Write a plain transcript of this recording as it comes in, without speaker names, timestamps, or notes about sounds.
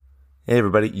Hey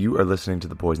everybody, you are listening to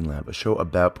The Poison Lab, a show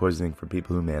about poisoning for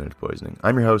people who manage poisoning.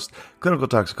 I'm your host, clinical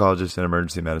toxicologist and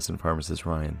emergency medicine pharmacist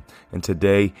Ryan, and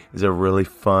today is a really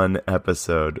fun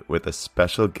episode with a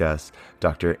special guest,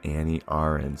 Dr. Annie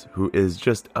Arens, who is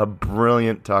just a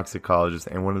brilliant toxicologist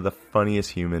and one of the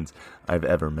funniest humans I've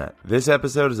ever met. This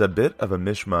episode is a bit of a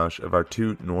mishmash of our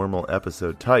two normal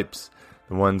episode types,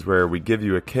 the ones where we give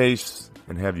you a case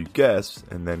and have you guess,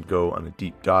 and then go on a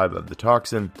deep dive of the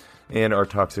toxin, and our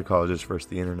Toxicologist versus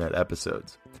the Internet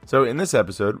episodes. So in this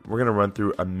episode, we're going to run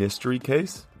through a mystery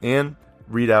case and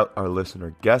read out our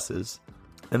listener guesses.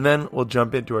 And then we'll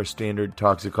jump into our standard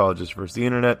Toxicologist versus the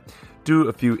Internet, do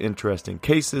a few interesting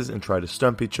cases and try to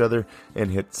stump each other and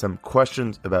hit some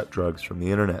questions about drugs from the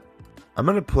Internet. I'm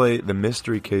going to play the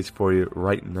mystery case for you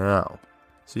right now,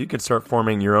 so you can start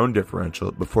forming your own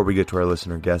differential before we get to our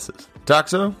listener guesses.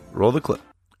 Toxo, roll the clip.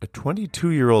 A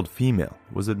 22-year-old female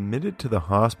was admitted to the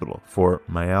hospital for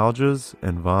myalgias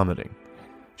and vomiting.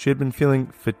 She had been feeling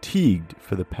fatigued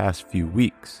for the past few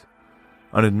weeks.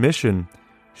 On admission,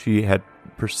 she had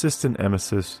persistent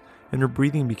emesis and her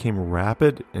breathing became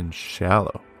rapid and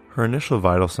shallow. Her initial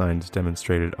vital signs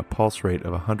demonstrated a pulse rate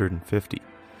of 150,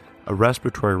 a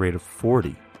respiratory rate of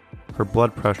 40. Her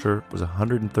blood pressure was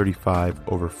 135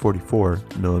 over 44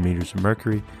 millimeters of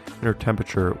mercury, and her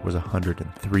temperature was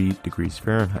 103 degrees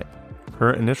Fahrenheit.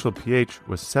 Her initial pH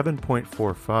was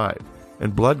 7.45,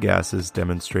 and blood gases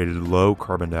demonstrated low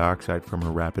carbon dioxide from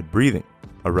her rapid breathing,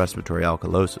 a respiratory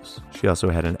alkalosis. She also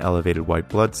had an elevated white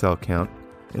blood cell count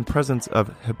and presence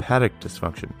of hepatic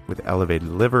dysfunction with elevated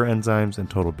liver enzymes and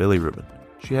total bilirubin.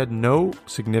 She had no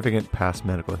significant past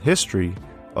medical history,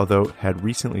 although had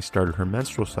recently started her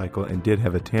menstrual cycle and did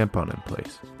have a tampon in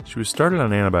place. She was started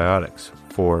on antibiotics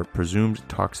for presumed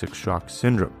toxic shock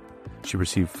syndrome. She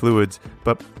received fluids,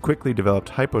 but quickly developed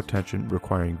hypotension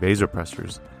requiring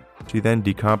vasopressors. She then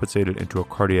decompensated into a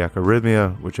cardiac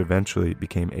arrhythmia, which eventually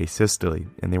became asystole,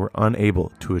 and they were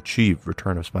unable to achieve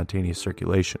return of spontaneous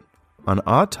circulation. On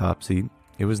autopsy,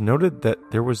 it was noted that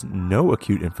there was no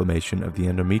acute inflammation of the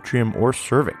endometrium or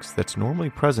cervix that's normally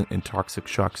present in toxic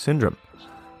shock syndrome,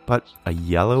 but a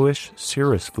yellowish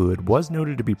serous fluid was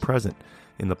noted to be present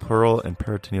in the pleural and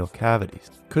peritoneal cavities.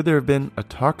 Could there have been a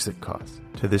toxic cause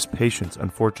to this patient's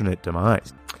unfortunate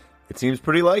demise? It seems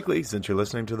pretty likely since you're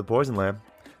listening to The Poison Lab.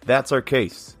 That's our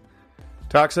case.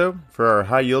 Toxo, for our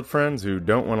high-yield friends who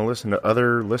don't want to listen to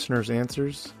other listeners'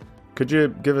 answers, could you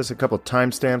give us a couple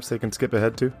timestamps they can skip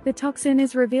ahead to? The toxin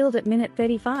is revealed at minute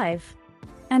 35.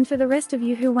 And for the rest of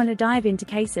you who want to dive into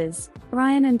cases,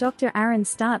 Ryan and Dr. Arens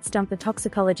start Stump the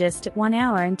Toxicologist at 1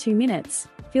 hour and 2 minutes.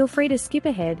 Feel free to skip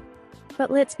ahead.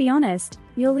 But let's be honest,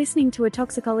 you're listening to a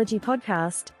toxicology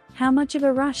podcast. How much of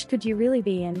a rush could you really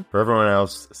be in? For everyone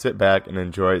else, sit back and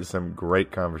enjoy some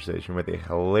great conversation with a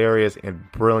hilarious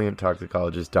and brilliant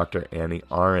toxicologist, Dr. Annie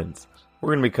Arens.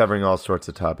 We're going to be covering all sorts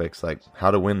of topics like how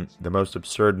to win the most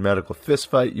absurd medical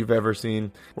fistfight you've ever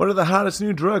seen, what are the hottest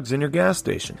new drugs in your gas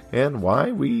station, and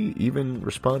why we even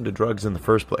respond to drugs in the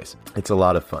first place. It's a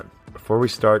lot of fun. Before we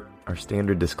start, our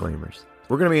standard disclaimers.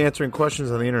 We're going to be answering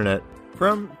questions on the internet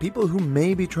from people who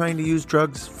may be trying to use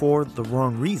drugs for the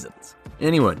wrong reasons.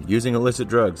 Anyone using illicit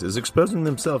drugs is exposing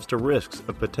themselves to risks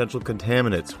of potential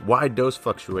contaminants, wide dose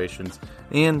fluctuations,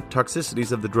 and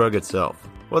toxicities of the drug itself.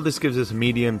 While this gives us a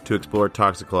medium to explore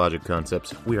toxicologic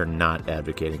concepts, we are not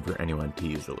advocating for anyone to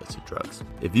use illicit drugs.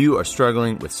 If you are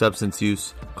struggling with substance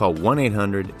use, call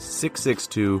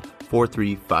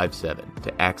 1-800-662-4357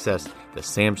 to access the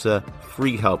SAMHSA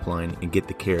free helpline and get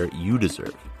the care you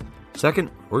deserve.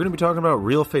 Second, we're going to be talking about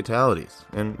real fatalities,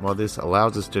 and while this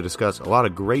allows us to discuss a lot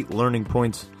of great learning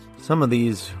points, some of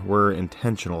these were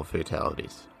intentional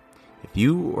fatalities. If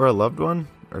you or a loved one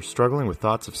are struggling with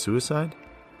thoughts of suicide,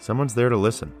 someone's there to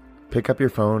listen. Pick up your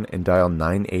phone and dial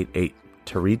 988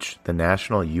 to reach the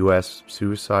National U.S.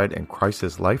 Suicide and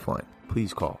Crisis Lifeline.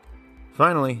 Please call.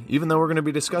 Finally, even though we're going to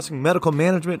be discussing medical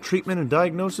management, treatment, and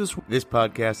diagnosis, this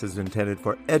podcast is intended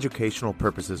for educational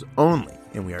purposes only,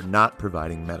 and we are not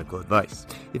providing medical advice.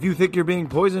 If you think you're being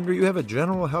poisoned or you have a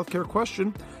general healthcare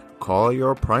question, call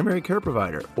your primary care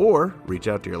provider or reach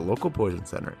out to your local poison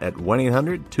center at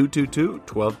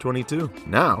 1-800-222-1222.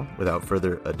 Now, without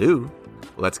further ado,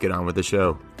 let's get on with the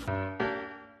show.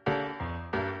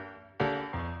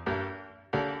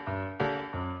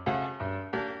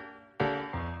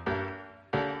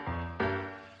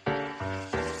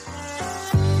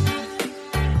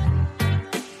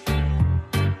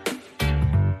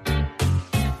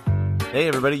 Hey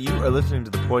everybody, you are listening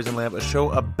to The Poison Lab, a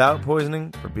show about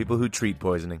poisoning for people who treat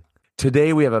poisoning.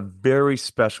 Today we have a very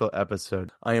special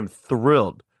episode. I am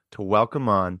thrilled to welcome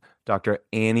on Dr.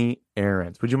 Annie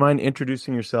Arens. Would you mind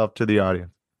introducing yourself to the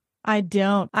audience? I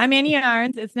don't. I'm Annie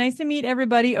Arens. It's nice to meet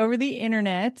everybody over the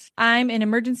internet. I'm an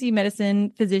emergency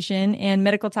medicine physician and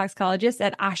medical toxicologist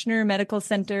at Ochsner Medical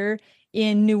Center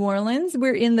in New Orleans.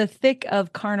 We're in the thick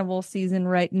of carnival season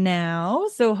right now.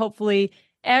 So hopefully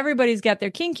everybody's got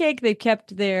their king cake. They've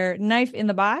kept their knife in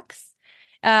the box.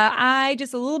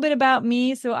 Just a little bit about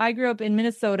me. So I grew up in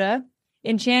Minnesota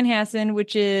in Chanhassen,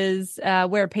 which is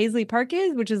where Paisley Park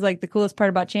is, which is like the coolest part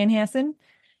about Chanhassen.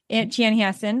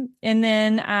 And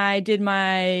then I did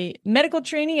my medical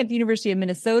training at the University of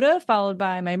Minnesota, followed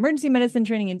by my emergency medicine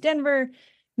training in Denver,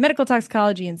 medical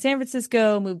toxicology in San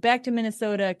Francisco, moved back to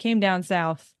Minnesota, came down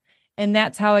south. And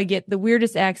that's how I get the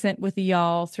weirdest accent with the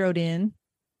y'all thrown in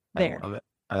there.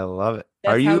 I love it.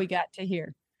 That's how we got to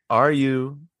here. Are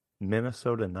you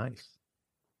Minnesota nice?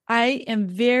 I am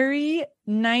very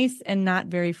nice and not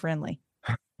very friendly.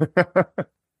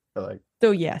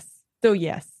 So yes.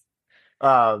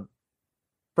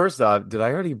 First off, did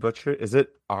I already butcher it? Is it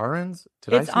Arens?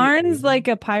 It's Arens, like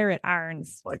a pirate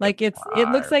Arens. It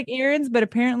looks like Arens, but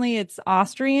apparently it's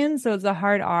Austrian, so it's a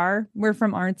hard R. We're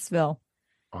from Arntsville.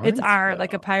 It's R,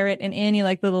 like a pirate, and Annie,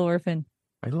 like the little orphan.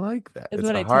 I like that. It's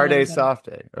a hard A, soft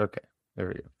A. Okay, there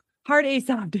we go. Hard A,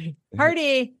 soft A. Hard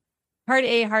A, hard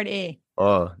A, hard A.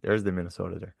 Oh, there's the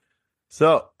Minnesota there.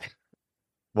 So,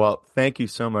 well, thank you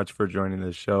so much for joining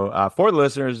this show. For the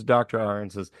listeners, Dr.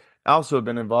 Arens has also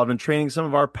been involved in training some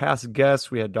of our past guests.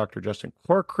 We had Dr. Justin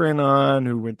Corcoran on,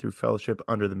 who went through fellowship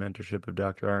under the mentorship of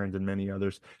Dr. Arens and many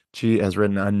others. She has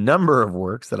written a number of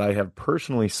works that I have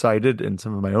personally cited in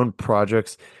some of my own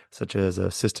projects, such as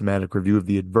a systematic review of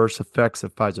the adverse effects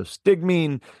of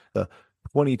physostigmine, the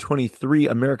 2023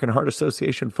 American Heart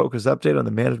Association focus update on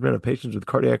the management of patients with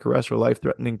cardiac arrest or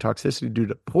life-threatening toxicity due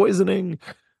to poisoning.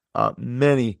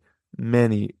 Many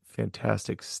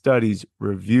fantastic studies,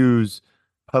 reviews,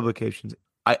 publications.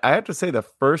 I have to say, the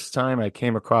first time I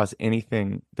came across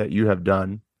anything that you have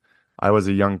done, I was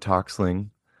a young toxling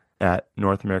at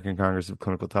North American Congress of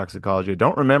Clinical Toxicology. I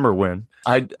don't remember when.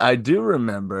 I do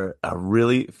remember a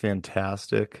really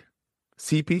fantastic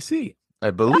CPC,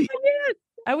 I believe. Oh, yes.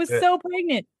 I was so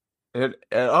pregnant.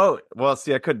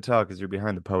 See, I couldn't tell because you're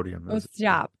behind the podium.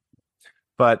 Stop.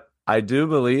 But I do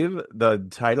believe the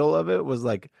title of it was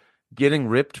like Getting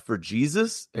Ripped for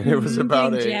Jesus, and it was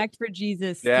about jacked for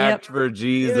Jesus. Jacked for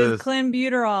Jesus. It was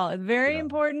clenbuterol. Very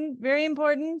important. Very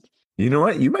important. You know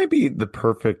what? You might be the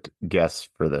perfect guest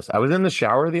for this. I was in the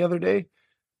shower the other day,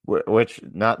 which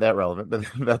not that relevant, but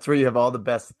that's where you have all the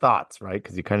best thoughts, right?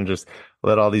 Because you kind of just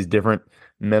let all these different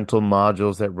mental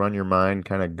modules that run your mind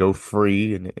kind of go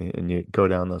free, and you go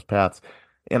down those paths.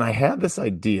 And I had this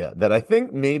idea that I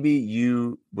think maybe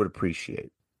you would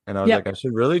appreciate. And I was like, I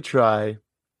should really try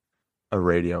a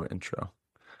radio intro.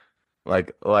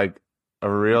 Like a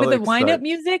real with the wind-up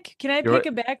music. Can I pick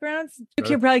a background?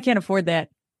 You probably can't afford that.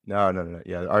 No.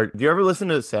 Yeah. Do you ever listen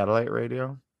to satellite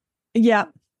radio? Yeah.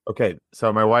 Okay.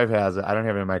 So my wife has it. I don't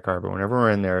have it in my car, but whenever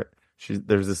we're in there,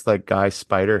 there's this like guy,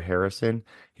 Spider Harrison.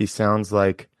 He sounds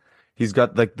like he's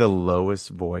got like the lowest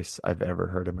voice I've ever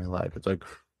heard in my life. It's like,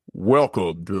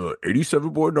 welcome to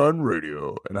 87.9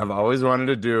 radio. And I've always wanted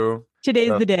to do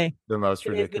Today's the day. The most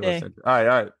ridiculous. All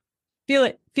right. Feel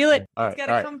it. All It's got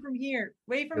to come from here.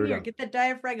 Way from here. Get that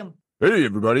diaphragm. Hey,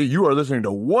 everybody. You are listening to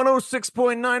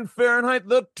 106.9 Fahrenheit,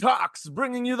 The Tox,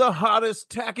 bringing you the hottest,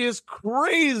 tackiest,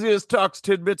 craziest Tox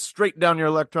tidbits straight down your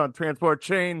electron transport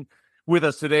chain. With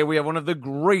us today, we have one of the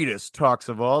greatest Tox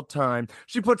of all time.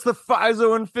 She puts the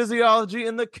physo and physiology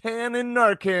in the can in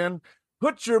Narcan.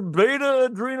 Put your beta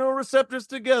adrenal receptors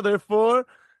together for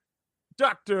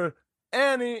Dr.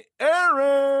 Annie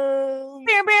Arens.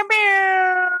 Bam, bam,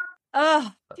 bam.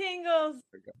 Oh, tingles.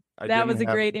 That was a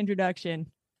great introduction.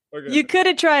 Okay. You could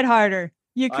have tried harder.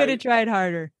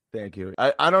 Thank you.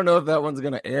 I don't know if that one's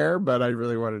going to air, but I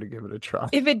really wanted to give it a try.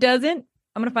 If it doesn't,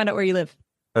 I'm going to find out where you live.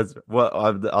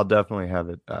 I'll definitely have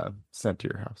it sent to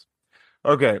your house.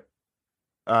 Okay.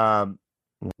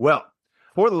 Well,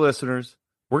 for the listeners,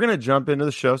 we're going to jump into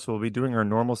the show. So we'll be doing our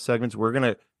normal segments. We're going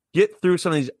to get through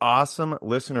some of these awesome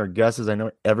listener guesses. I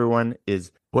know everyone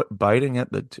is biting at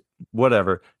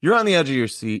whatever. You're on the edge of your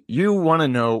seat. You want to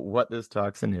know what this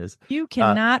toxin is. You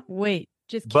cannot wait.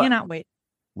 Cannot wait.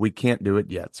 We can't do it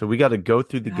yet. So we got to go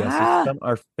through the guesses. Some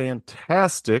are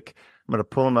fantastic. I'm going to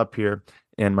pull them up here,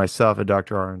 and myself and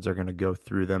Dr. Arens are going to go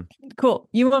through them. Cool.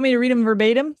 You want me to read them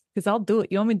verbatim? Because I'll do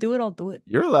it. You want me to do it? I'll do it.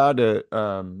 You're allowed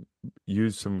to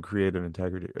use some creative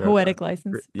integrity. Poetic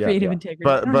license. Creative integrity.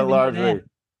 But largely,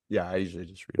 I usually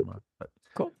just read them off.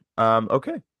 Cool.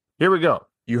 Okay. Here we go.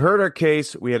 You heard our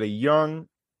case. We had a young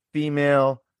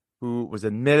female who was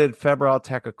admitted febrile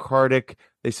tachycardic.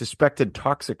 They suspected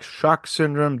toxic shock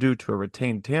syndrome due to a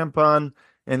retained tampon,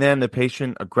 and then the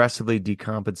patient aggressively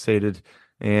decompensated,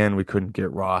 and we couldn't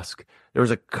get ROSC. There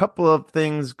was a couple of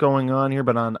things going on here,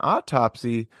 but on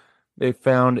autopsy, they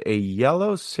found a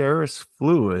yellow serous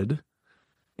fluid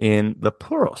in the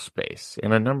pleural space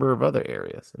and a number of other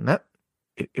areas. And that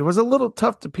it was a little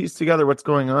tough to piece together what's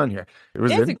going on here.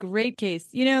 It's a great case.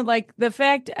 Like the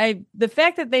fact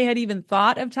that they had even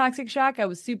thought of toxic shock, I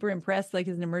was super impressed. Like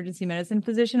as an emergency medicine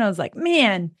physician, I was like,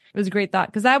 man, it was a great thought.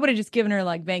 Because I would have just given her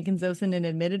like vancomycin and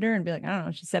admitted her and be like, I don't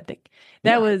know, she's septic.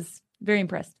 That was very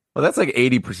impressed. Well, that's like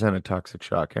 80% of toxic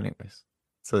shock anyways.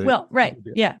 So right.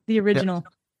 Yeah. The original.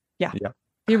 Yeah.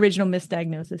 The original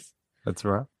misdiagnosis. That's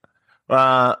right.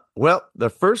 Well, the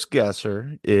first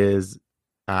guesser is,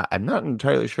 I'm not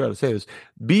entirely sure how to say this.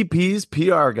 BP's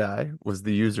PR guy was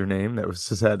the username that was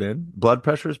set in. Blood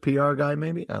pressure's PR guy,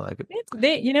 maybe? I like it.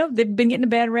 They've been getting a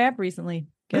bad rap recently.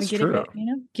 That's true.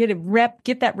 It back,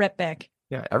 get that rep back.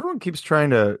 Yeah, everyone keeps trying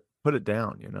to put it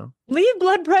down, Leave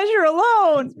blood pressure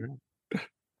alone.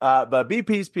 But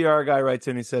BP's PR guy writes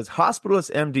in, he says,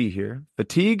 hospitalist MD here,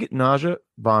 fatigue, nausea,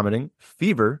 vomiting,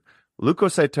 fever,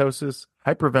 leukocytosis,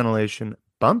 hyperventilation,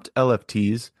 bumped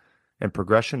LFTs, and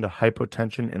progression to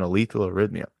hypotension and a lethal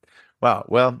arrhythmia. Wow.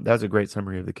 Well, that's a great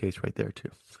summary of the case right there, too.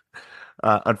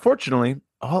 Unfortunately,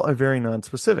 all are very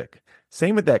nonspecific.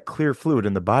 Same with that clear fluid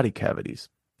in the body cavities.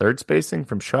 Third spacing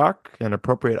from shock and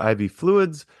appropriate IV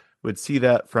fluids would see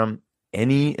that from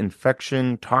any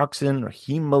infection, toxin, or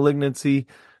heme malignancy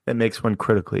that makes one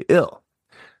critically ill.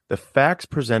 The facts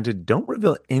presented don't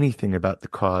reveal anything about the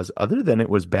cause other than it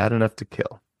was bad enough to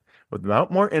kill.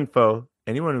 Without more info,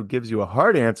 anyone who gives you a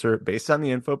hard answer based on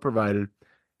the info provided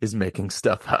is making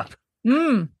stuff up.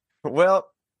 Well,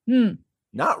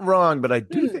 not wrong, but I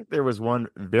do think there was one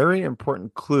very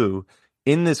important clue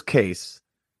in this case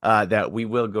that we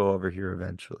will go over here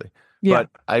eventually. Yeah. But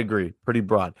I agree, pretty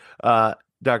broad.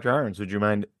 Dr. Arens, would you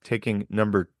mind taking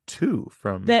number 2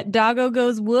 from... That Doggo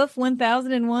Goes Woof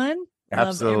 1001?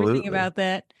 Absolutely. Love everything about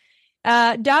that.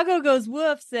 Doggo Goes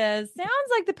Woof says, sounds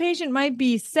like the patient might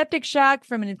be septic shock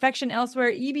from an infection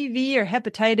elsewhere, EBV or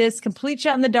hepatitis, complete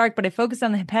shot in the dark, but I focused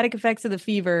on the hepatic effects of the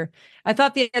fever. I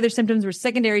thought the other symptoms were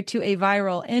secondary to a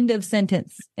viral end of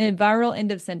sentence.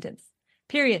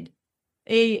 Period.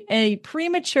 A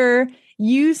premature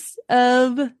use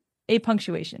of a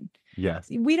punctuation. Yes.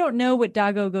 We don't know what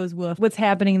Doggo Goes Woof, what's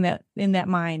happening in that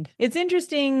mind. It's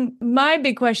interesting. My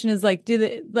big question is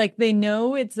they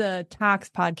know it's a tox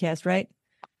podcast, right?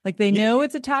 Like they know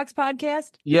it's a tox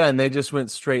podcast. Yeah. And they just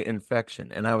went straight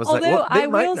infection. And I was I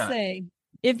will say,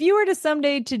 if you were to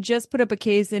someday to just put up a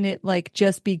case and it like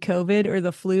just be COVID or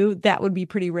the flu, that would be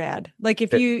pretty rad. Like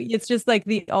it's just like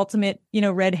the ultimate,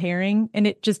 red herring and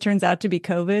it just turns out to be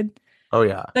COVID. Oh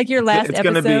yeah. Like your last it's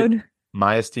episode. Gonna be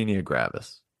myasthenia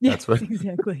gravis. That's what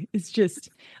exactly. It's just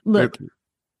look.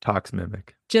 Tox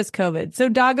mimic. Just COVID. So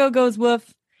Doggo Goes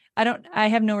Woof. I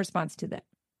have no response to that.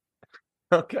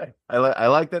 Okay. I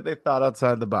like that they thought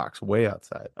outside the box, way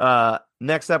outside.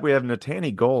 Next up we have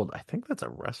Natani Gold. I think that's a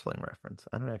wrestling reference.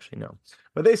 I don't actually know.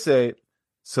 But they say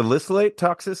salicylate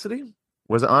toxicity,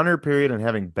 was on her period and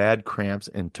having bad cramps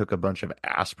and took a bunch of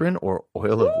aspirin or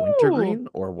oil of wintergreen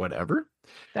or whatever.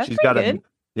 She's got good.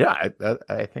 Yeah,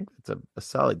 I think that's a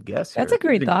solid guess here. That's a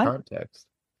great thought. Context.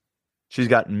 She's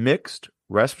got mixed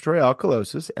respiratory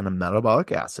alkalosis and a metabolic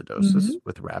acidosis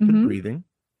with rapid breathing.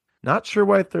 Not sure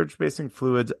why third spacing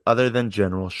fluids other than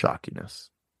general shockiness.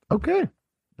 Okay,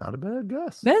 not a bad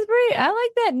guess. That's pretty. I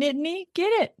like that, Nittany.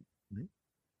 Get it.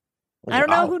 Wow. I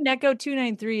don't know who Necco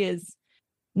 293 is.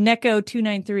 Necco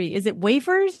 293. Is it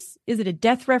wafers? Is it a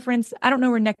death reference? I don't know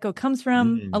where Necco comes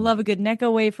from. I love a good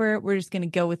Necco wafer. We're just going to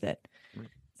go with it.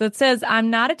 So it says,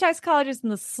 I'm not a toxicologist in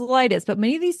the slightest, but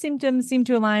many of these symptoms seem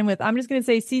to align with, I'm just going to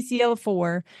say CCL4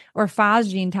 or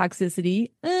phosgene toxicity.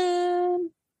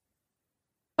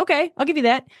 Okay, I'll give you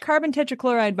that. Carbon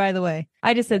tetrachloride, by the way.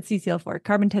 I just said CCL4.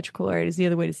 Carbon tetrachloride is the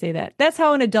other way to say that. That's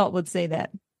how an adult would say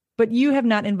that. But you have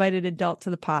not invited adult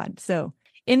to the pod. So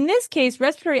in this case,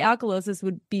 respiratory alkalosis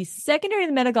would be secondary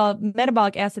to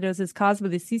metabolic acidosis caused by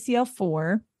the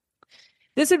CCL4.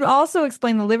 This would also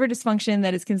explain the liver dysfunction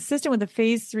that is consistent with the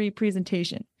phase 3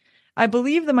 presentation. I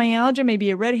believe the myalgia may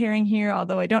be a red herring here,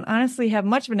 although I don't honestly have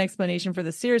much of an explanation for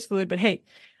the serous fluid. But hey,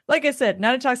 like I said,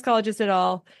 not a toxicologist at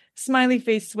all. Smiley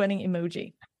face sweating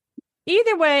emoji.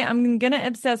 Either way, I'm going to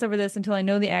obsess over this until I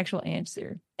know the actual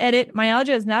answer. Edit,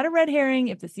 myalgia is not a red herring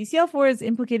if the CCL4 is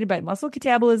implicated by muscle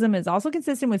catabolism and is also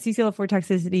consistent with CCL4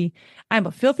 toxicity. I'm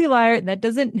a filthy liar that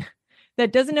doesn't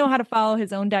know how to follow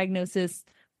his own diagnosis.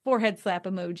 Forehead slap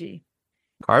emoji.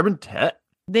 Carbon tet.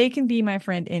 They can be my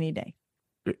friend any day.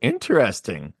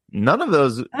 Interesting. None of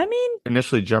those I mean,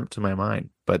 initially jumped to my mind,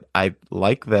 but I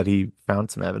like that he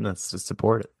found some evidence to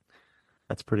support it.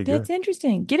 That's pretty good. that's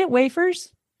interesting. Get it,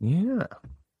 wafers? Yeah.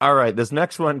 All right. This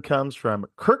next one comes from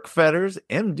Kirk Fetters,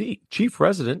 MD, Chief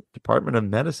Resident, Department of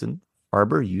Medicine,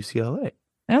 Harbor, UCLA.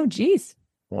 Oh, geez.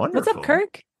 Wonderful. What's up,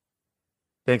 Kirk?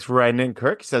 Thanks for writing in,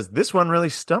 Kirk. He says, this one really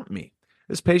stumped me.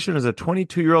 This patient is a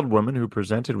 22-year-old woman who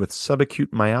presented with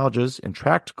subacute myalgias,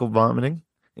 intractable,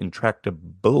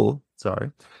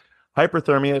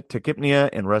 hyperthermia, tachypnea,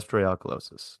 and respiratory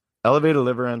alkalosis, elevated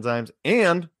liver enzymes,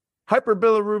 and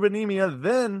hyperbilirubinemia,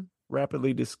 then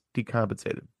rapidly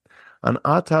decompensated. On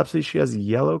autopsy, she has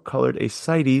yellow-colored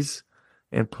ascites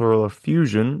and pleural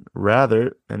effusion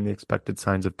rather than the expected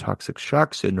signs of toxic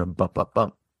shock syndrome.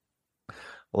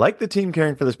 Like the team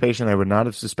caring for this patient, I would not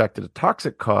have suspected a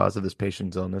toxic cause of this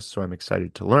patient's illness, so I'm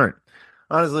excited to learn.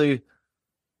 Honestly,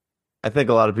 I think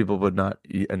a lot of people would not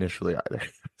initially either.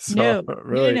 So,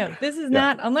 No. This is yeah.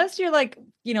 not, unless you're like,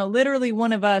 literally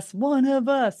one of us,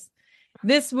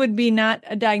 this would be not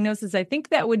a diagnosis. I think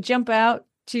that would jump out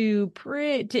to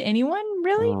anyone,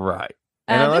 really. Right.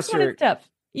 And unless this one is tough.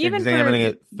 Even examining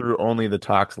it through only the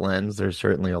tox lens, there's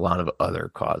certainly a lot of other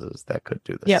causes that could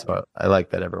do this. Yep. So I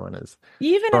like that everyone is.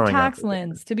 Even a tox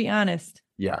lens, to be honest.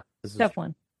 Yeah. This is tough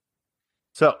one.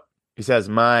 So he says,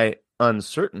 my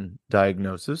uncertain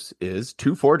diagnosis is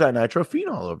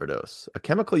 2,4-dinitrophenol overdose, a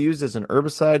chemical used as an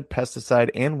herbicide, pesticide,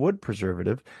 and wood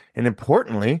preservative, and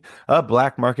importantly, a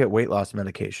black market weight loss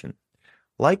medication.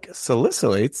 Like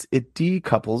salicylates, it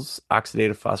decouples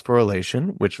oxidative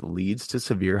phosphorylation, which leads to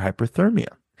severe hyperthermia.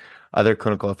 Other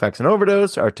clinical effects in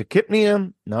overdose are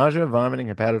tachypnea, nausea, vomiting,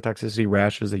 hepatotoxicity,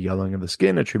 rashes, a yellowing of the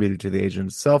skin attributed to the agent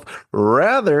itself,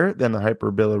 rather than the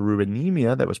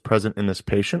hyperbilirubinemia that was present in this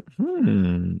patient.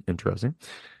 Interesting.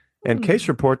 And case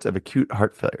reports of acute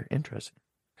heart failure. Interesting.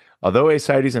 Although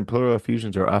ascites and pleural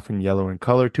effusions are often yellow in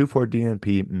color,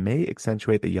 2,4-DNP may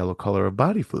accentuate the yellow color of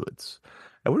body fluids.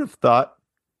 I would have thought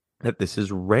that this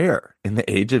is rare in the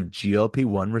age of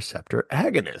GLP-1 receptor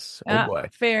agonists. Oh boy.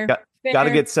 Fair. Got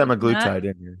to get semaglutide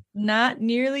in here. Not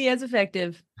nearly as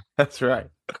effective. That's right.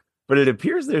 But it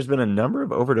appears there's been a number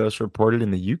of overdose reported in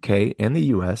the UK and the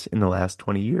US in the last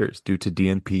 20 years due to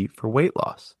DNP for weight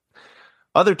loss.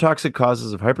 Other toxic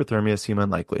causes of hyperthermia seem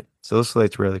unlikely.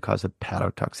 Salicylates rarely cause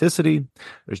hepatotoxicity.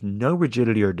 There's no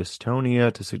rigidity or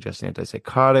dystonia to suggest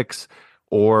antipsychotics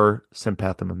or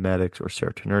sympathomimetics or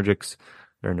serotonergics.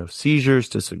 There are no seizures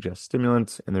to suggest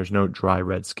stimulants, and there's no dry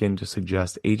red skin to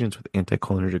suggest agents with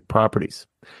anticholinergic properties.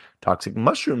 Toxic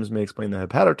mushrooms may explain the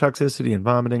hepatotoxicity and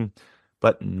vomiting,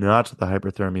 but not the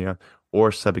hyperthermia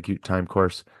or subacute time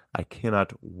course. I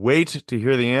cannot wait to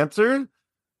hear the answer.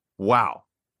 Wow.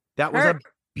 That was a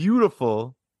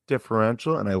beautiful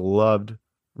differential, and I loved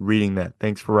reading that.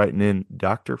 Thanks for writing in,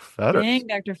 Dr. Fetters. Dang,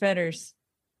 Dr. Fetters.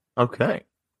 Okay.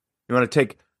 You want to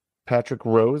take Patrick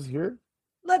Rose here?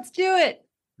 Let's do it.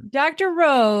 Dr.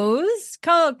 Rose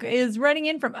Koch is writing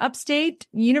in from Upstate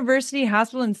University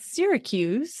Hospital in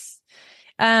Syracuse.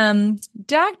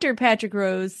 Dr. Patrick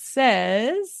Rose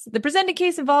says, the presented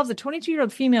case involves a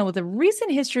 22-year-old female with a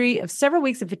recent history of several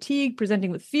weeks of fatigue,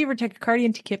 presenting with fever, tachycardia,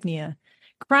 and tachypnea.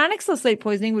 Chronic salicylate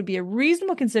poisoning would be a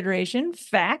reasonable consideration,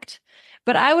 fact,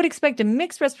 but I would expect a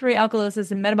mixed respiratory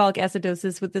alkalosis and metabolic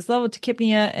acidosis with this level of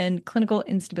tachypnea and clinical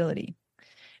instability.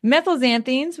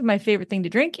 Methylxanthines were my favorite thing to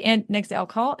drink, and next to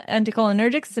alcohol,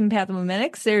 anticholinergics,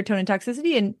 sympathomimetics, serotonin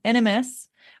toxicity, and NMS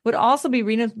would also be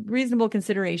reasonable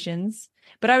considerations,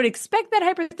 but I would expect that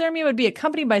hyperthermia would be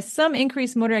accompanied by some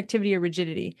increased motor activity or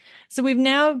rigidity. So we've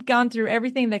now gone through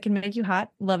everything that can make you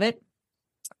hot. Love it.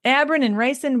 Abrin and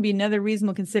ricin would be another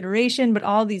reasonable consideration, but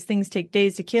all these things take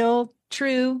days to kill.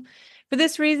 True. For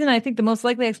this reason, I think the most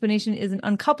likely explanation is an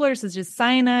uncoupler, such as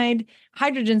cyanide,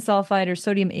 hydrogen sulfide, or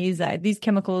sodium azide. These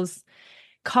chemicals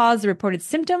cause the reported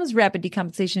symptoms, rapid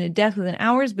decompensation and death within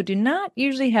hours, but do not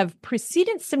usually have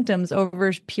precedent symptoms over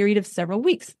a period of several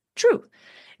weeks. True.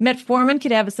 Metformin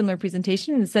could have a similar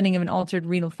presentation in the setting of an altered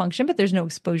renal function, but there's no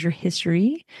exposure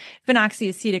history.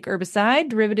 Phenoxyacetic herbicide,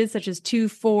 derivatives such as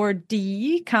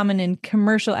 2,4-D, common in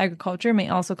commercial agriculture, may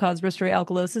also cause respiratory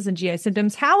alkalosis and GI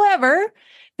symptoms. However,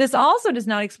 this also does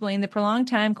not explain the prolonged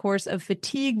time course of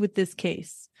fatigue with this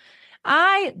case.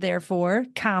 I, therefore,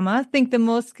 think the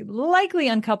most likely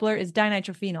uncoupler is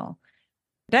dinitrophenol.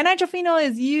 Dinitrophenol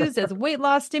is used as a weight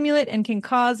loss stimulant and can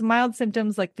cause mild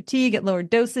symptoms like fatigue at lower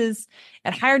doses.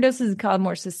 At higher doses, it can cause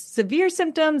more severe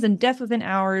symptoms and death within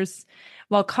hours,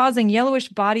 while causing yellowish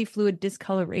body fluid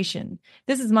discoloration.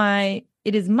 It is my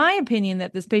opinion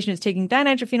that this patient is taking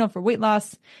dinitrophenol for weight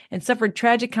loss and suffered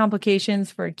tragic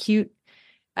complications for acute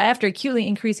after acutely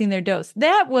increasing their dose.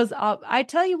 That was, I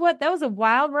tell you what, that was a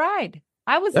wild ride.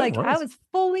 I was I was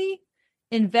fully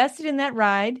invested in that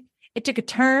ride. It took a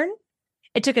turn.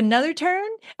 It took another turn,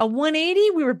 a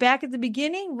 180. We were back at the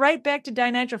beginning, right back to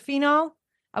dinitrophenol.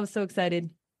 I was so excited.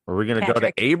 Are we going to go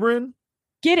to Abrin?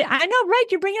 Get it? I know, right?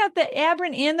 You're bringing out the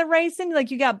Abrin and the ricin.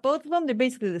 Like you got both of them. They're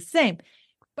basically the same.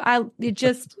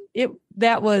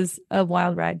 That was a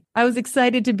wild ride. I was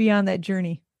excited to be on that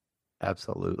journey.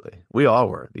 Absolutely. We all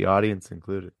were, the audience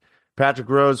included. Patrick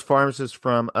Rose, pharmacist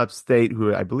from upstate,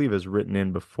 who I believe has written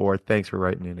in before. Thanks for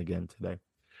writing in again today.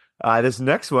 This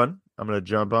next one, I'm going to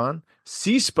jump on.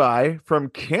 Sea Spy from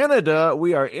Canada.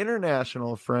 We are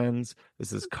international friends.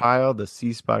 This is Kyle, the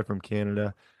Sea Spy from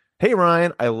Canada. Hey,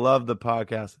 Ryan, I love the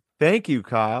podcast. Thank you,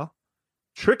 Kyle.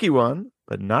 Tricky one,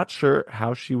 but not sure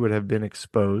how she would have been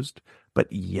exposed.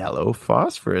 But yellow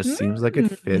phosphorus seems like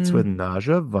it fits with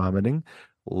nausea, vomiting,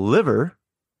 liver,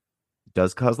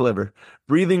 does cause liver,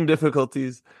 breathing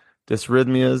difficulties,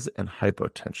 dysrhythmias, and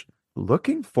hypotension.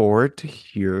 Looking forward to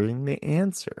hearing the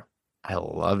answer. I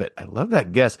love it. I love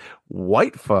that guess.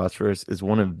 White phosphorus is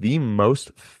one of the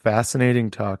most fascinating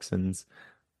toxins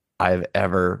I've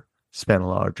ever spent a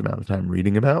large amount of time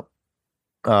reading about.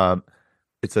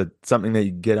 It's something that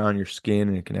you get on your skin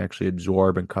and it can actually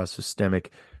absorb and cause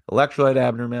systemic electrolyte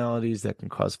abnormalities that can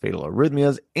cause fatal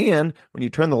arrhythmias. And when you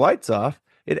turn the lights off,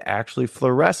 it actually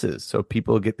fluoresces. So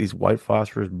people get these white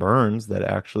phosphorus burns that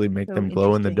actually make them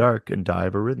glow in the dark and die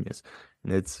of arrhythmias.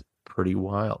 And it's pretty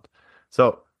wild.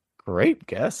 So great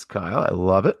guess, Kyle. I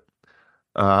love it.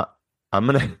 I'm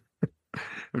going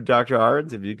to, Dr.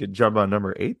 Arens, if you could jump on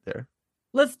number 8 there.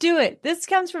 Let's do it. This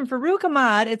comes from Farouk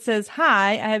Ahmad. It says,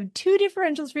 hi, I have 2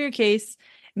 differentials for your case.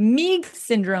 Meigs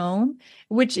syndrome,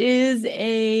 which is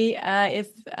it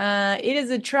is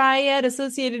a triad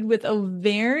associated with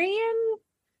ovarian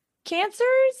cancers,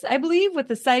 I believe, with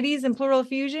ascites and pleural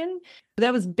effusion.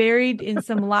 That was buried in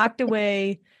some locked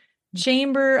away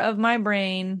chamber of my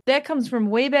brain. That comes from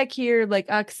way back here, like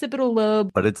occipital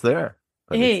lobe. But it's there.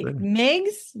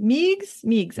 Meigs.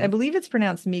 I believe it's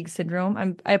pronounced Meigs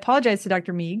syndrome. I apologize to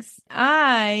Dr. Meigs.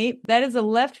 That is a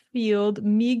left field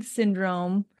Meigs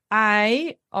syndrome.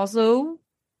 I also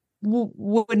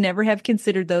would never have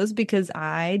considered those because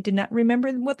I did not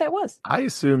remember what that was. I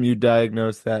assume you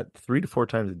diagnose that 3 to 4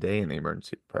 times a day in the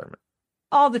emergency department.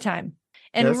 All the time.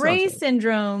 And Ray's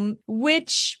syndrome,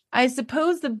 which I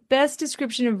suppose the best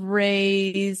description of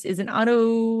Ray's is an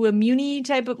autoimmune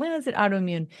type of, is it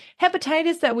autoimmune?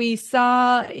 Hepatitis that we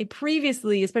saw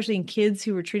previously, especially in kids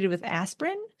who were treated with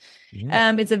aspirin.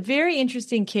 Yeah. It's a very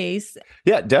interesting case.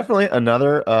 Yeah, definitely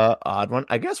another odd one.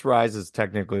 I guess Rise is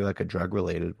technically like a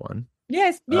drug-related one.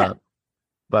 Yes, yeah.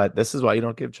 But this is why you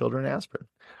don't give children aspirin.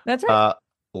 That's right.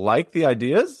 Like the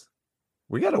ideas,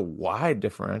 we got a wide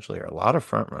differential here, a lot of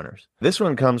front runners. This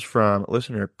one comes from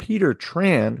listener Peter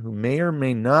Tran, who may or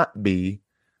may not be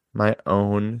my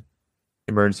own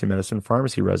emergency medicine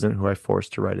pharmacy resident who I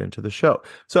forced to write into the show.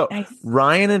 So nice.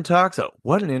 Ryan and Toxo,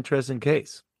 what an interesting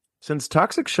case. Since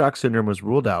toxic shock syndrome was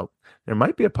ruled out, there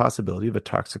might be a possibility of a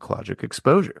toxicologic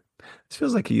exposure. This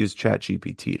feels like he used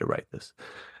ChatGPT to write this.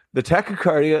 The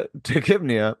tachycardia,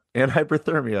 tachypnea, and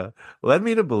hyperthermia led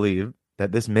me to believe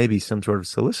that this may be some sort of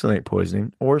salicylate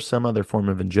poisoning or some other form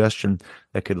of ingestion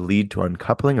that could lead to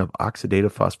uncoupling of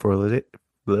oxidative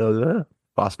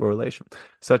phosphorylation,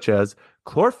 such as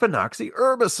chlorphenoxy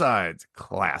herbicides.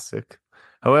 Classic.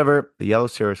 However, the yellow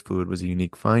serous fluid was a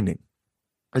unique finding.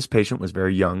 This patient was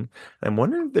very young, and I'm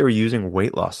wondering if they were using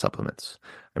weight loss supplements.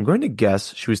 I'm going to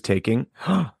guess she was taking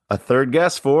a third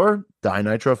guess for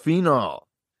dinitrophenol,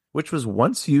 which was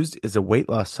once used as a weight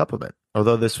loss supplement.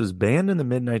 Although this was banned in the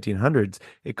mid-1900s,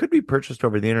 it could be purchased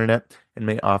over the internet and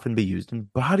may often be used in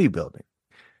bodybuilding.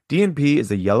 DNP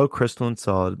is a yellow crystalline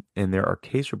solid, and there are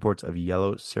case reports of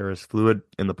yellow serous fluid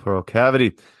in the pleural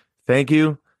cavity. Thank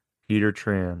you, Peter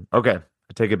Tran. Okay,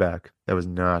 I take it back. That was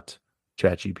not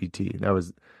ChatGPT. That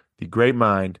was the great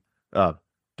mind of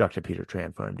Dr. Peter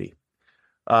Tran, PharmD.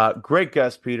 Great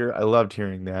guess, Peter. I loved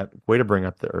hearing that. Way to bring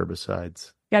up the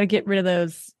herbicides. Got to get rid of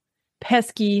those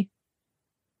pesky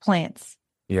plants.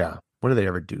 Yeah. What do they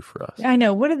ever do for us? I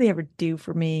know. What do they ever do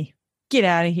for me? Get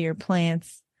out of here,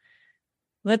 plants.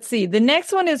 Let's see. The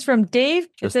next one is from Dave.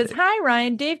 It says, hi,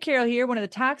 Ryan. Dave Carroll here, one of the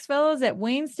Tox Fellows at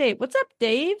Wayne State. What's up,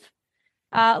 Dave?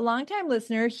 Longtime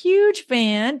listener, huge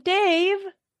fan. Dave.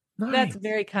 Nice. That's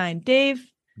very kind. Dave,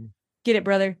 get it,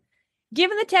 brother.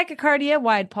 Given the tachycardia,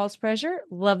 wide pulse pressure,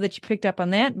 love that you picked up on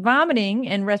that, vomiting,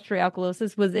 and respiratory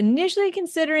alkalosis, was initially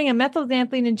considering a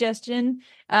methylxanthine ingestion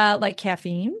like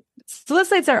caffeine.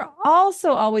 Salicylates are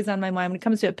also always on my mind when it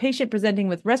comes to a patient presenting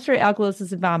with respiratory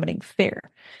alkalosis and vomiting.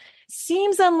 Fair.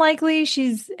 Seems unlikely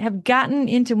she's have gotten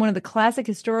into one of the classic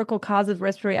historical causes of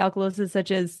respiratory alkalosis,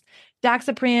 such as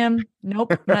doxapram.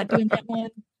 Nope, not doing that one.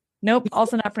 Nope,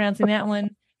 also not pronouncing that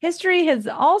one. History has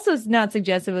also not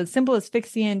suggested a simple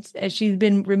asphyxiant, as she's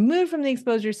been removed from the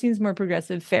exposure, seems more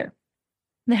progressive. Fair.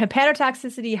 The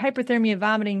hepatotoxicity, hyperthermia,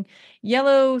 vomiting,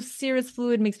 yellow serous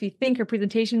fluid makes me think her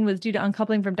presentation was due to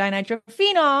uncoupling from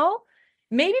dinitrophenol,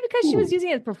 maybe because she was using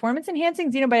it as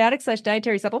performance-enhancing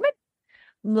xenobiotic/dietary supplement.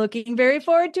 Looking very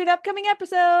forward to an upcoming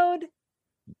episode.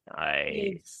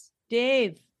 Nice.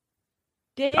 Dave.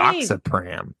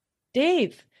 Doxapram.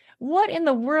 Dave, what in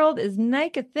the world is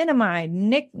nicotinamide?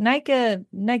 Nicothamide?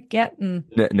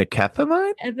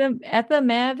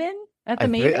 Ethamavin?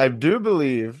 I do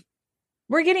believe.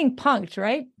 We're getting punked,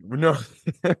 right? No.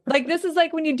 Like, this is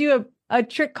like when you do a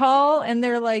trick call and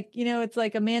they're like, it's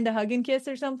like Amanda Hug and Kiss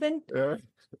or something.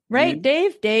 Right,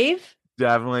 Dave?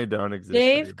 Definitely don't exist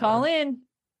Dave, anymore. call in.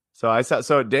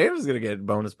 So Dave is gonna get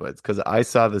bonus points because I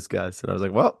saw this guy, and I was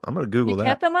like, well, I'm gonna Google that.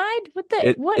 Nicothamide?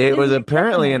 It was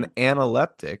apparently an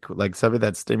analeptic, like something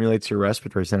that stimulates your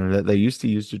respiratory center that they used to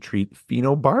use to treat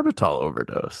phenobarbital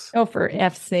overdose. Oh, for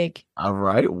F's sake. All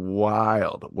right.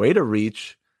 Wild. Way to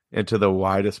reach into the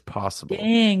widest possible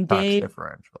tox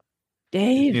differential.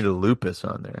 Dave. You need a lupus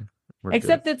on there.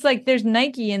 Except it's like there's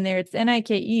Nike in there. It's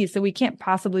Nike, so we can't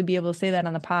possibly be able to say that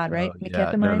on the pod, right? Yeah,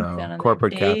 no.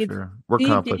 Corporate capture. We're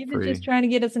conflict free. Dave is just trying to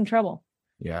get us in trouble.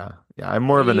 Yeah. I'm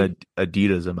more of an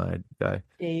Adidasmide guy.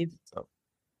 Dave. So.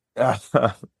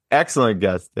 Excellent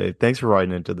guest, Dave. Thanks for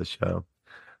writing into the show.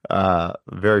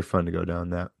 Very fun to go down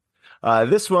that.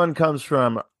 This one comes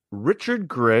from Richard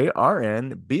Gray,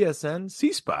 RN, BSN,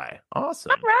 C-Spy. Awesome.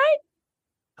 All right.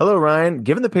 Hello, Ryan.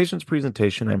 Given the patient's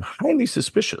presentation, I'm highly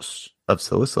suspicious of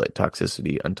salicylate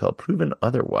toxicity until proven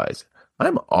otherwise.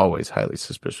 I'm always highly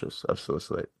suspicious of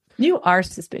salicylate. You are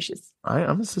suspicious.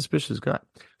 I'm a suspicious guy.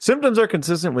 Symptoms are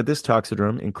consistent with this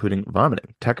toxidrome, including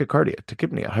vomiting, tachycardia,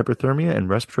 tachypnea, hyperthermia, and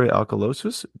respiratory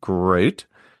alkalosis. Great.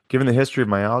 Given the history of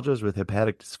myalgias with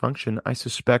hepatic dysfunction, I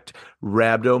suspect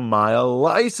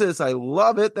rhabdomyolysis. I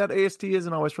love it. That AST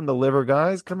isn't always from the liver,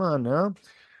 guys. Come on now.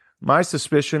 My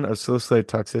suspicion of salicylate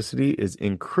toxicity is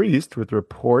increased with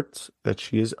reports that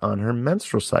she is on her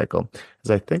menstrual cycle, as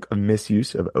I think of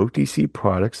misuse of OTC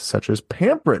products such as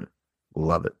Pamprin.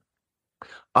 Love it.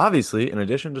 Obviously, in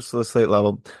addition to salicylate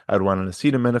level, I would want an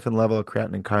acetaminophen level, a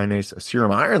creatinine kinase, a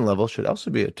serum iron level should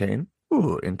also be attained.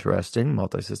 Ooh, interesting.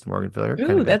 Multi-system organ failure.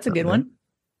 Ooh, that's a good one.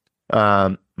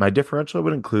 My differential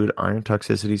would include iron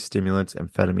toxicity, stimulants,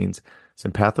 amphetamines,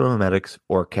 sympathomimetics,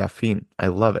 or caffeine. I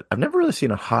love it. I've never really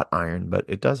seen a hot iron, but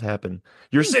it does happen.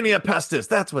 Yersinia pestis.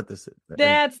 That's what this is.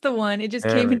 That's the one. It just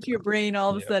came into your brain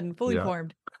all of a sudden, fully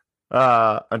formed.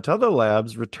 Until the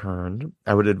labs returned,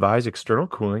 I would advise external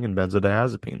cooling and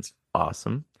benzodiazepines.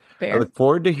 Awesome. Fair. I look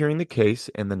forward to hearing the case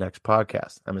in the next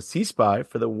podcast. I'm a C-Spy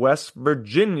for the West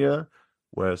Virginia.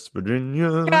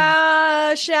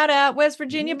 Shout out West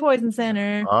Virginia Poison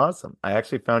Center. Awesome. I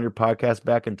actually found your podcast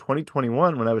back in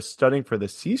 2021 when I was studying for the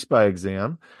C-Spy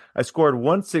exam. I scored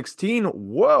 116.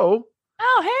 Whoa.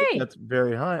 Oh, hey. That's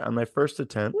very high on my first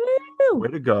attempt. Woo. Way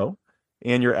to go.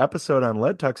 And your episode on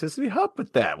lead toxicity helped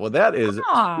with that. Well, that is super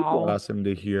awesome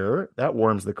to hear. That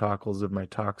warms the cockles of my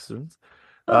toxins.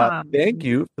 Thank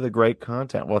you for the great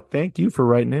content. Well, thank you for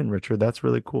writing in, Richard. That's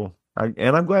really cool.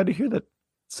 And I'm glad to hear that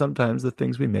sometimes the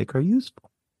things we make are useful.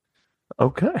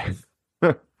 Okay.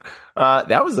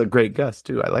 That was a great guess,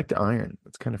 too. I like the iron.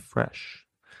 It's kind of fresh.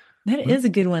 That is a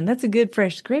good one. That's a good,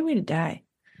 fresh, great way to die.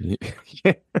 Yeah,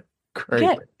 great.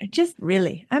 Yeah, just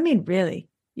really. I mean, really.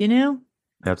 Absolutely.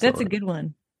 That's a good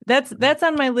one. That's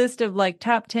on my list of like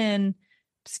top 10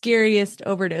 scariest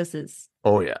overdoses.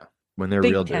 Oh, yeah. When they're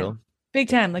real deal. Big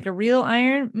time. Like a real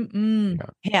iron.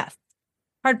 Pass.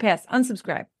 Hard pass.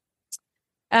 Unsubscribe.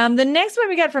 The next one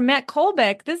we got from Matt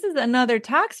Kolbeck. This is another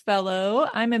Tox fellow.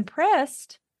 I'm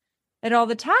impressed at all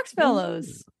the Tox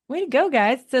fellows. Way to go,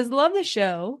 guys. It says, love the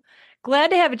show. Glad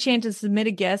to have a chance to submit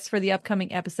a guest for the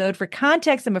upcoming episode. For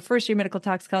context, I'm a first-year medical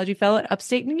toxicology fellow at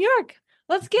Upstate New York.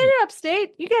 Let's get it,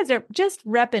 Upstate. You guys are just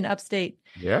repping Upstate.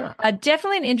 Yeah.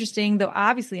 Definitely an interesting, though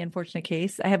obviously unfortunate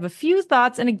case. I have a few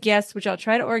thoughts and a guess, which I'll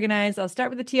try to organize. I'll start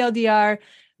with the TLDR.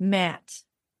 Matt,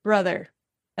 brother,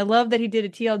 I love that he did a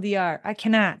TLDR. I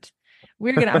cannot.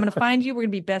 I'm going to find you. We're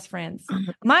going to be best friends.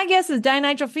 My guess is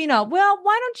dinitrophenol. Well,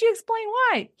 why don't you explain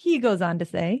why? He goes on to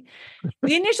say,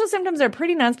 the initial symptoms are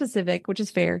pretty nonspecific, which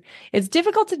is fair. It's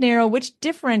difficult to narrow which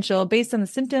differential based on the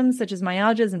symptoms such as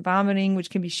myalgias and vomiting, which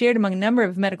can be shared among a number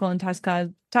of medical and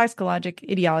toxicologic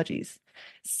etiologies.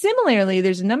 Similarly,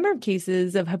 there's a number of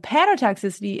cases of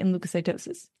hepatotoxicity and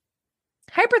leukocytosis.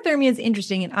 Hyperthermia is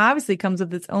interesting and obviously comes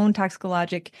with its own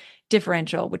toxicologic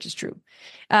differential, which is true.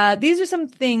 These are some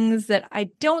things that I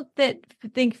don't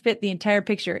think fit the entire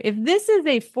picture. If this is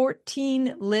a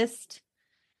 14 list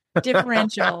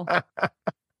differential,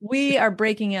 we are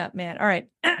breaking up, man. All right.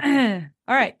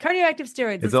 All right. Cardioactive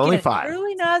steroids. It's only 5.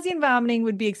 Early nausea and vomiting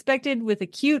would be expected with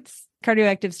acute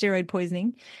cardioactive steroid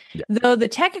poisoning, Yeah. though the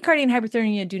tachycardia and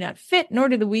hyperthermia do not fit, nor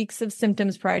do the weeks of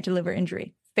symptoms prior to liver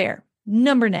injury. Fair.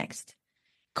 Number next.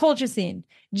 Colchicine.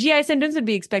 GI symptoms would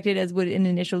be expected, as would in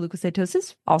initial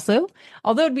leukocytosis also.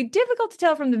 Although it'd be difficult to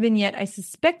tell from the vignette, I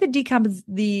suspect the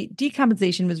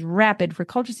decompensation was rapid for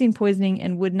colchicine poisoning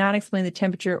and would not explain the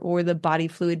temperature or the body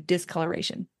fluid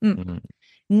discoloration. Mm-hmm.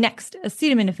 Next,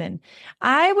 acetaminophen.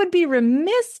 I would be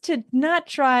remiss to not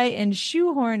try and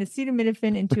shoehorn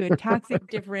acetaminophen into a toxic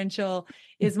differential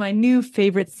is my new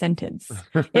favorite sentence.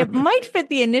 It might fit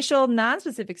the initial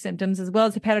non-specific symptoms as well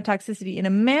as hepatotoxicity. In a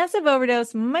massive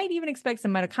overdose, might even expect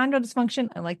some mitochondrial dysfunction.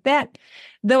 I like that.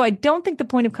 Though I don't think the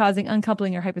point of causing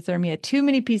uncoupling or hypothermia, too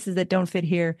many pieces that don't fit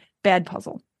here. Bad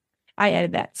puzzle. I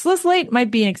added that. Salicylate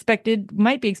might be expected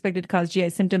to cause GI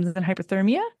symptoms and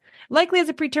hyperthermia. Likely as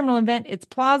a preterminal event, it's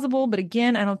plausible, but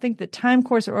again, I don't think the time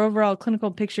course or overall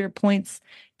clinical picture points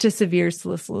to severe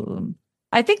salicylism.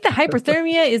 I think the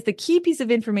hyperthermia is the key piece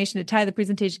of information to tie the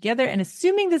presentation together, and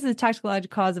assuming this is a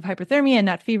toxicological cause of hyperthermia and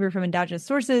not fever from endogenous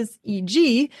sources,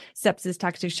 e.g., sepsis,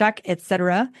 toxic shock,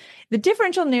 etc., the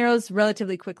differential narrows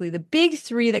relatively quickly. The big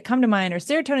 3 that come to mind are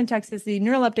serotonin toxicity,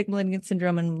 neuroleptic malignant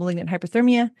syndrome, and malignant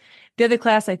hyperthermia. The other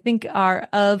class I think are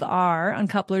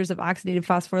uncouplers of oxidative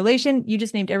phosphorylation. You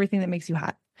just named everything that makes you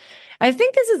hot. I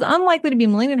think this is unlikely to be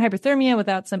malignant hyperthermia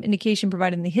without some indication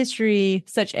provided in the history,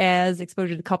 such as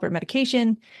exposure to culprit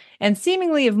medication, and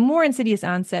seemingly of more insidious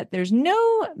onset. There's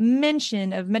no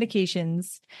mention of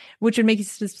medications, which would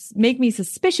make me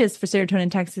suspicious for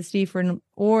serotonin toxicity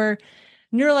or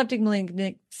neuroleptic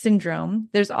malignant syndrome.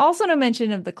 There's also no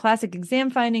mention of the classic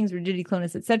exam findings, rigidity,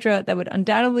 clonus, etc., that would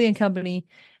undoubtedly accompany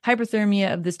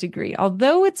hyperthermia of this degree.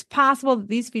 Although it's possible that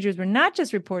these features were not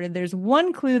just reported, there's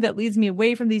one clue that leads me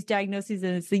away from these diagnoses,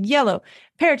 and it's the yellow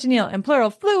peritoneal and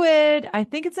pleural fluid. I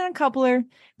think it's an uncoupler.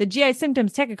 The GI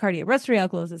symptoms, tachycardia, respiratory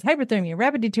alkalosis, hyperthermia,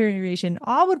 rapid deterioration,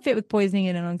 all would fit with poisoning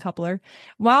in an uncoupler.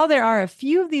 While there are a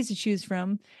few of these to choose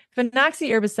from, phenoxy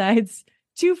herbicides,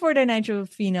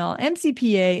 2,4-dinitrophenol,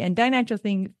 MCPA, and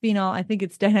dinitrophenol. I think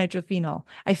it's dinitrophenol.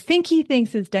 I think he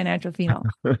thinks it's dinitrophenol,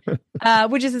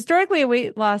 which is historically a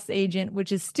weight loss agent,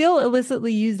 which is still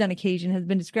illicitly used on occasion, has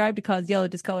been described to cause yellow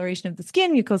discoloration of the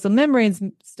skin, mucosal membranes,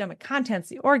 stomach contents,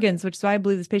 the organs, which is why I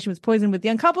believe this patient was poisoned with the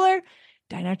uncoupler,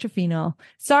 dinitrophenol.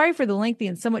 Sorry for the lengthy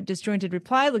and somewhat disjointed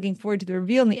reply. Looking forward to the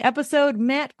reveal in the episode.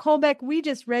 Matt Kolbeck, we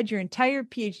just read your entire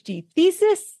PhD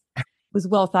thesis. It was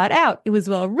well thought out. It was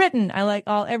well written. I like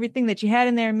everything that you had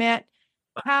in there, Matt.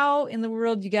 How in the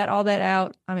world you got all that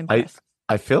out? I'm impressed.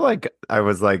 I feel like it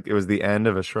was the end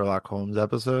of a Sherlock Holmes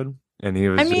episode, and he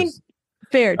was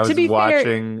fair. I was to be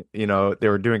watching, fair, they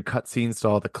were doing cutscenes to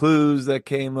all the clues that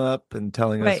came up and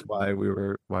telling us why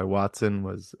Watson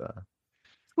was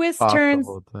twist turns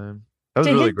the whole time. That was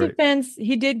to really his great. defense,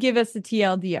 he did give us the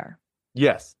TLDR.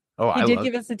 Yes. He did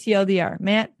give us the TLDR.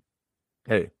 Matt.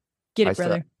 Hey. Get it,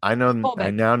 brother. I now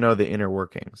know the inner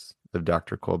workings of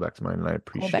Dr. Kolbeck's mind, and I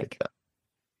appreciate that.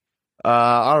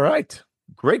 All right.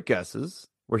 Great guesses.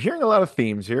 We're hearing a lot of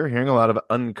themes here, hearing a lot of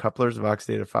uncouplers of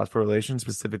oxidative phosphorylation,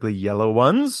 specifically yellow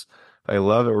ones. I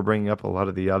love that we're bringing up a lot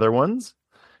of the other ones.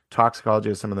 Toxicology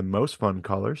has some of the most fun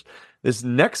colors. This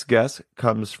next guess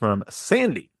comes from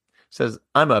Sandy. Says,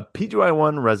 I'm a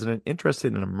PGY1 resident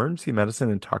interested in emergency medicine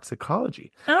and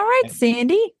toxicology. All right,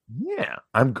 Sandy. Yeah,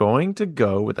 I'm going to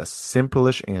go with a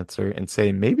simple-ish answer and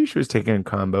say maybe she was taking a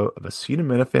combo of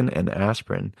acetaminophen and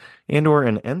aspirin and/or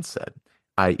an NSAID,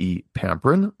 i.e.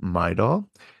 Pamprin, Midol.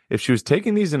 If she was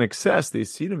taking these in excess, the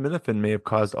acetaminophen may have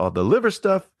caused all the liver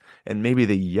stuff, and maybe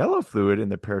the yellow fluid in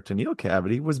the peritoneal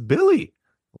cavity was Billy.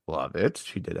 Love it.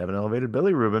 She did have an elevated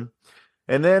bilirubin.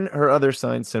 And then her other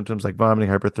signs, symptoms like vomiting,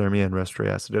 hyperthermia, and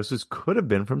respiratory acidosis could have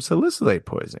been from salicylate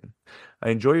poisoning. I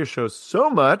enjoy your show so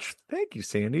much. Thank you,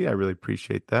 Sandy. I really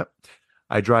appreciate that.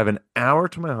 I drive an hour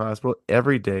to my hospital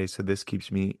every day, so this keeps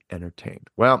me entertained.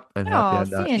 Well, I'm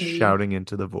happy I'm not shouting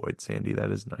into the void, Sandy.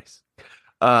 That is nice.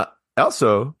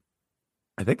 Also,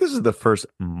 I think this is the first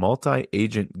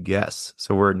multi-agent guess.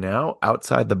 So we're now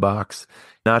outside the box,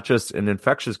 not just an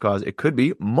infectious cause. It could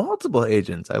be multiple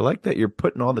agents. I like that you're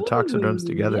putting all the toxidromes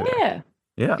together. Yeah.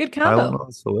 Yeah. Good combo.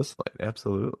 Tylenol, salicylate.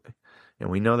 Absolutely. And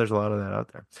we know there's a lot of that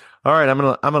out there. All right. I'm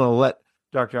gonna let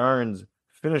Dr. Arens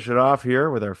finish it off here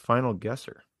with our final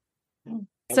guesser.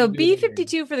 So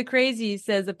B52 for the crazy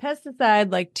says a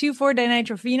pesticide like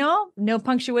 2,4-dinitrophenol, no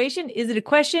punctuation. Is it a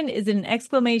question? Is it an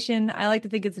exclamation? I like to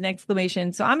think it's an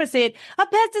exclamation. So I'm going to say it, a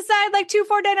pesticide like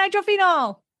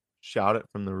 2,4-dinitrophenol. Shout it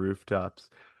from the rooftops.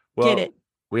 Get Well, it.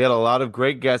 we had a lot of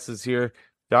great guesses here.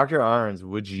 Dr. Arens,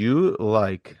 would you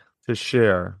like to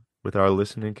share with our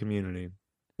listening community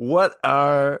what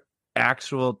our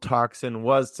actual toxin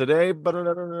was today?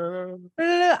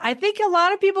 I think a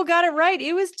lot of people got it right.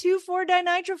 It was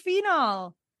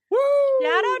 2,4-dinitrophenol. Woo!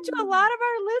 Shout out to a lot of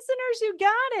our listeners who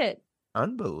got it.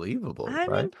 Unbelievable. I'm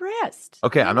right? impressed.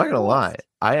 Okay, I'm not gonna lie.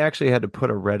 I actually had to put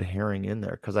a red herring in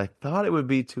there because I thought it would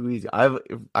be too easy.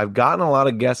 I've gotten a lot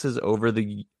of guesses over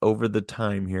the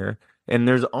time here, and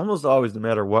there's almost always, no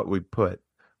matter what we put,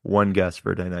 one guess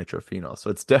for dinitrophenol. So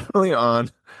it's definitely on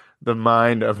the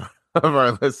mind of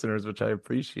our listeners, which I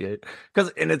appreciate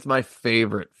and it's my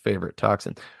favorite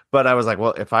toxin. But I was like,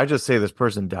 well, if I just say this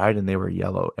person died and they were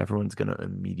yellow, everyone's gonna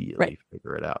immediately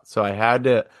figure it out. So I had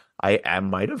to. I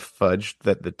might have fudged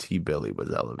that the T-Billy was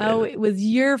elevated. Oh, it was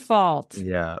your fault.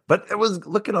 Yeah, but it was,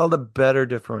 look at all the better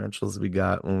differentials we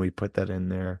got when we put that in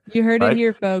there. You heard it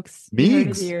here, folks. You heard it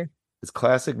Meigs. here. It's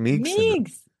classic Meigs.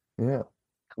 Meigs. Yeah.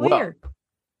 Clear. Well,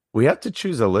 we have to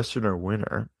choose a listener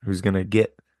winner who's going to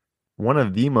get one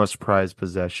of the most prized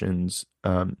possessions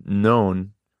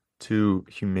known to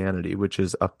humanity, which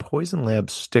is a Poison Lab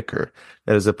sticker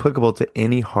that is applicable to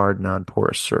any hard,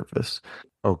 non-porous surface.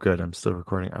 Oh, good. I'm still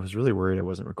recording. I was really worried I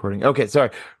wasn't recording. Okay, sorry.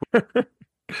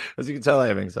 As you can tell, I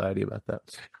have anxiety about that.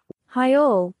 Hi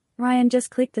all. Ryan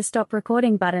just clicked the stop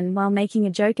recording button while making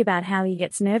a joke about how he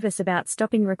gets nervous about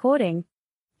stopping recording.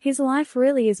 His life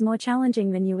really is more challenging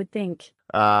than you would think.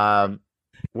 Well,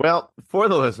 for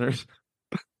the listeners,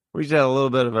 we just had a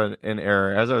little bit of an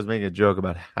error. As I was making a joke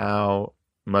about how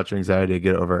much anxiety I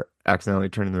get over accidentally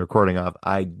turning the recording off,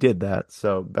 I did that.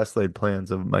 So best laid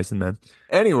plans of mice and men.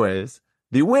 Anyways,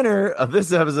 the winner of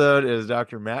this episode is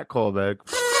Dr. Matt Kolbeck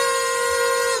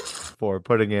for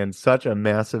putting in such a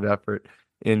massive effort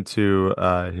into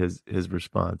his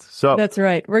response. So that's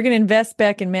right. We're going to invest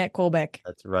back in Matt Kolbeck.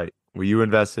 That's right. Well, you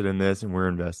invested in this, and we're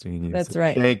investing in you. That's so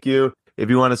right. Thank you. If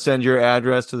you want to send your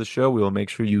address to the show, we will make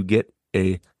sure you get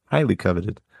a highly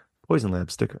coveted Poison Lab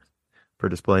sticker for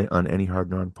display on any hard,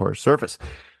 non-porous surface.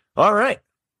 All right.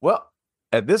 Well,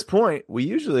 at this point, we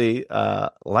usually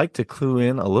like to clue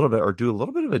in a little bit or do a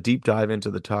little bit of a deep dive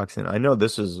into the toxin. I know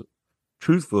this is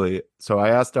truthfully. So I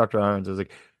asked Dr. Arens, I was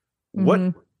like,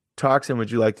 what toxin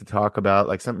would you like to talk about?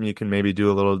 Like something you can maybe do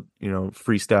a little,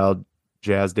 freestyle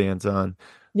jazz dance on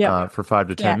for 5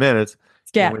 to 10 minutes.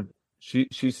 When she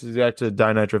suggested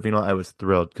dinitrophenol, I was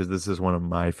thrilled because this is one of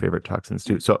my favorite toxins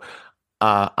too. So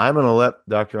I'm going to let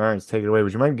Dr. Arens take it away.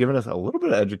 Would you mind giving us a little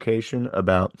bit of education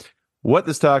about what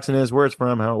this toxin is, where it's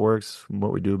from, how it works,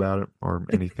 what we do about it, or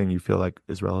anything you feel like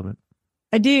is relevant?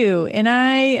 I do.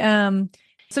 And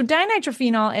so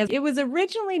dinitrophenol, as it was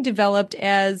originally developed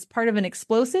as part of an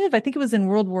explosive. I think it was in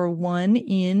World War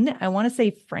I I want to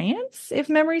say France, if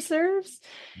memory serves.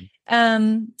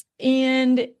 And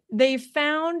they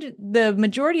found the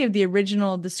majority of the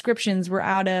original descriptions were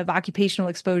out of occupational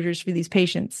exposures for these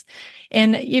patients.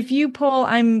 And if you pull,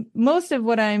 most of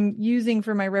what I'm using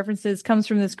for my references comes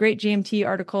from this great GMT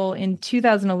article in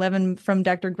 2011 from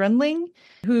Dr. Grundling,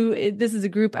 this is a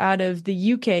group out of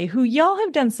the UK, who y'all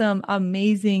have done some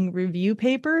amazing review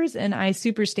papers, and I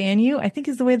super stan you, I think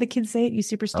is the way the kids say it. You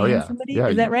super stan somebody.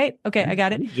 Is that right? Okay, I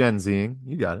got it. Gen Zing,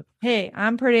 you got it. Hey,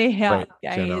 I'm pretty hot,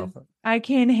 guys. I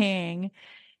can hang.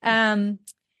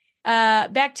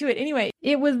 Back to it. Anyway,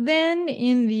 it was then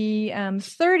in the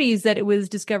 30s that it was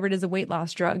discovered as a weight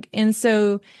loss drug. And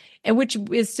so, which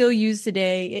is still used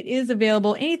today. It is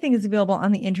available. Anything is available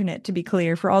on the internet, to be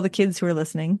clear, for all the kids who are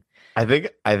listening. I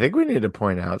think we need to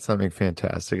point out something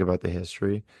fantastic about the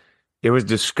history. It was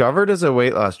discovered as a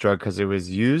weight loss drug because it was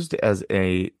used as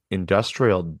a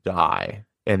industrial dye.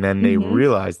 And then they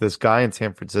realized, this guy in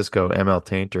San Francisco, ML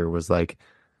Tainter, was like,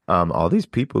 all these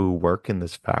people who work in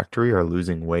this factory are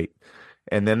losing weight.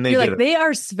 And then they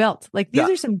are svelte. Like, these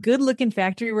are some good looking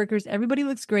factory workers. Everybody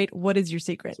looks great. What is your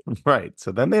secret? Right.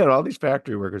 So then they had all these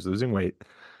factory workers losing weight.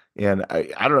 And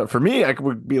I don't know. For me, I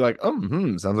would be like,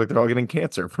 sounds like they're all getting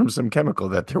cancer from some chemical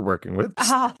that they're working with.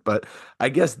 But I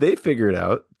guess they figured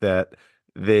out that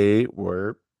they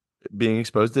were being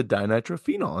exposed to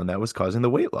dinitrophenol, and that was causing the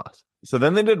weight loss. So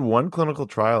then they did one clinical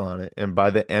trial on it. And by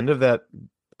the end of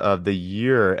the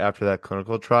year after that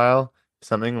clinical trial,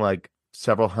 something like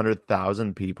several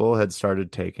 100,000 people had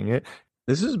started taking it.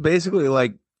 This is basically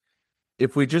like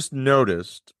if we just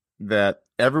noticed that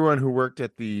everyone who worked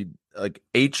at the like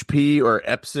HP or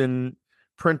Epson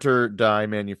printer dye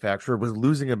manufacturer was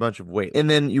losing a bunch of weight. And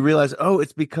then you realize, oh,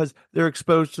 it's because they're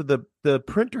exposed to the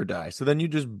printer dye. So then you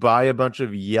just buy a bunch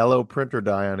of yellow printer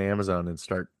dye on Amazon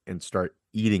and start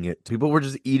eating it. People were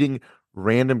just eating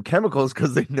random chemicals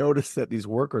because they noticed that these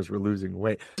workers were losing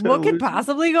weight. What could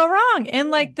possibly go wrong?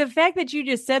 And like the fact that you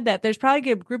just said that, there's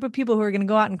probably a group of people who are going to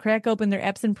go out and crack open their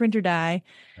Epson printer dye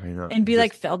and be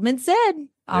like, Feldman said,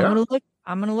 I'm going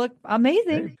to look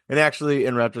amazing. And actually,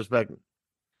 in retrospect,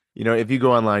 if you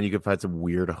go online, you can find some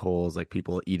weird holes, like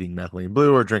people eating methylene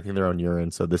blue or drinking their own urine.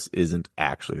 So this isn't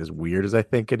actually as weird as I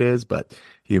think it is, but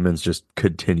humans just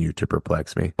continue to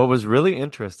perplex me. What was really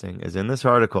interesting is in this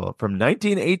article from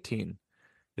 1918,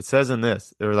 it says in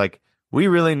this, they were like, we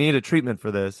really need a treatment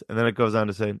for this. And then it goes on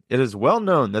to say, it is well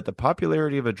known that the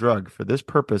popularity of a drug for this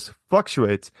purpose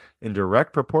fluctuates in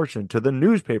direct proportion to the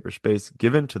newspaper space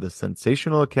given to the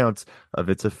sensational accounts of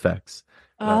its effects.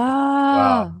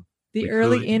 Wow. The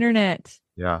early internet.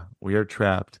 Yeah, we are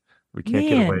trapped. We can't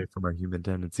get away from our human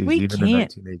tendencies, even in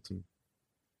 1918.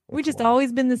 We just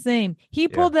always been the same. He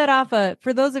pulled that off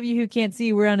for those of you who can't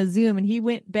see, we're on a Zoom, and he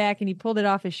went back and he pulled it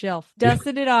off his shelf,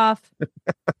 dusted it off,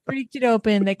 freaked it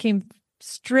open. That came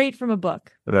straight from a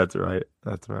book. That's right.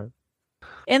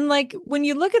 And like when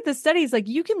you look at the studies, like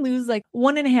you can lose like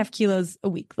 1.5 kilos a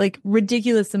week, like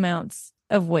ridiculous amounts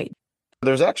of weight.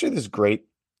 There's actually this great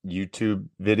YouTube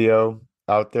video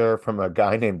out there from a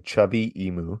guy named Chubby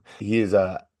Emu. He is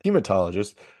a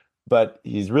hematologist, but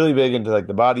he's really big into like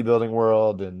the bodybuilding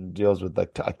world and deals with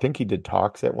like, I think he did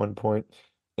talks at one point,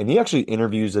 and he actually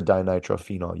interviews a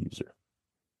dinitrophenol user.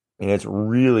 And it's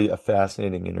really a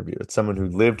fascinating interview. It's someone who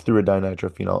lived through a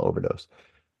dinitrophenol overdose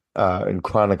and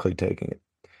chronically taking it.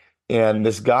 And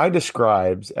this guy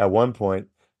describes at one point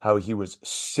how he was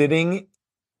sitting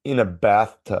in a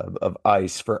bathtub of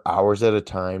ice for hours at a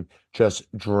time, just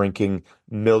drinking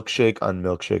milkshake on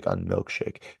milkshake on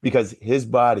milkshake, because his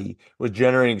body was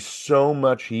generating so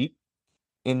much heat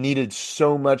and needed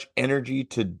so much energy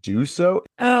to do so.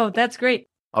 Oh, that's great.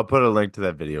 I'll put a link to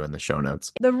that video in the show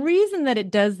notes. The reason that it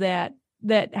does that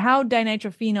how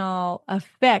dinitrophenol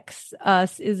affects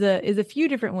us is a few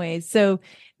different ways. So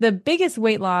the biggest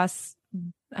weight loss,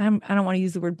 I don't want to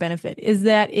use the word benefit, is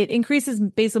that it increases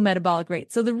basal metabolic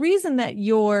rate. So the reason that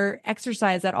your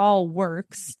exercise at all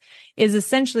works is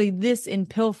essentially this in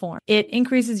pill form. It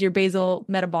increases your basal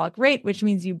metabolic rate, which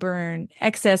means you burn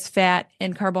excess fat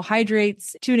and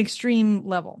carbohydrates to an extreme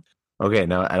level. Okay,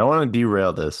 now I don't want to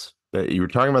derail this, but you were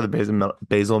talking about the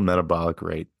basal metabolic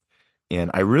rate. And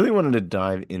I really wanted to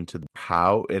dive into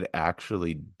how it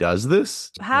actually does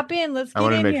this. Hop in. Let's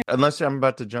get in here. Unless I'm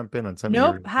about to jump in on something.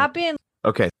 Nope. Hop in.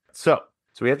 Okay. So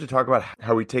we have to talk about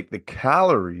how we take the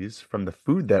calories from the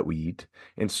food that we eat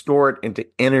and store it into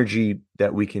energy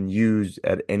that we can use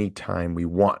at any time we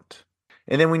want.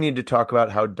 And then we need to talk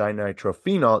about how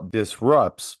dinitrophenol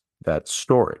disrupts that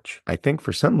storage. I think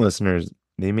for some listeners,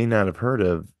 they may not have heard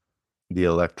of the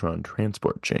electron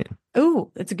transport chain.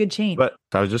 Oh, that's a good chain. But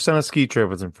I was just on a ski trip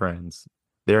with some friends.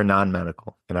 They're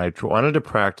non-medical. And I wanted to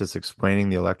practice explaining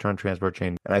the electron transport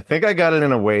chain. And I think I got it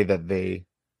in a way that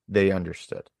they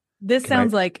understood. This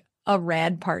sounds like a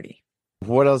rad party.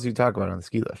 What else do you talk about on the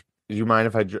ski lift? Do you mind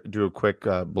if I do a quick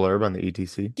blurb on the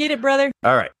ETC? Get it, brother.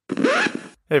 All right. Hey,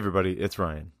 everybody. It's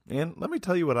Ryan. And let me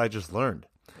tell you what I just learned.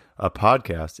 A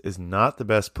podcast is not the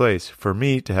best place for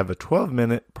me to have a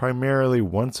 12-minute, primarily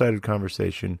one-sided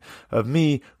conversation of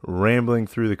me rambling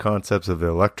through the concepts of the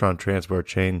electron transport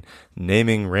chain,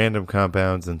 naming random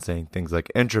compounds, and saying things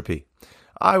like entropy.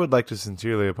 I would like to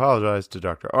sincerely apologize to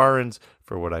Dr. Arens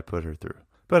for what I put her through.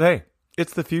 But hey,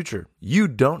 it's the future. You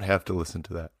don't have to listen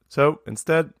to that. So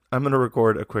instead, I'm going to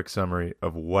record a quick summary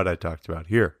of what I talked about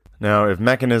here. Now, if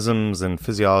mechanisms and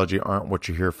physiology aren't what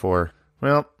you're here for,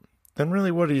 well, then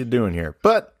really what are you doing here?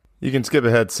 But you can skip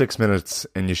ahead 6 minutes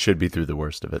and you should be through the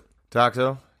worst of it.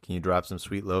 Toxo, can you drop some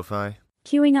sweet lo-fi?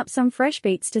 Queuing up some fresh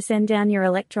beats to send down your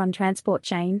electron transport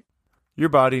chain. Your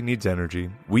body needs energy.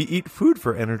 We eat food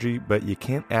for energy, but you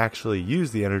can't actually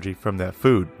use the energy from that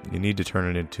food. You need to turn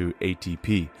it into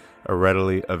ATP, a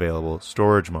readily available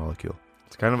storage molecule.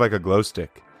 It's kind of like a glow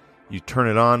stick. You turn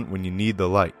it on when you need the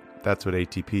light. That's what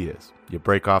ATP is. You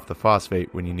break off the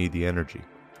phosphate when you need the energy.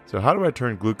 So how do I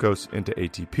turn glucose into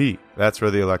ATP? That's where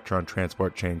the electron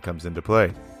transport chain comes into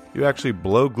play. You actually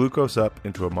blow glucose up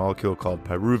into a molecule called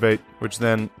pyruvate, which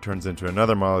then turns into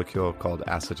another molecule called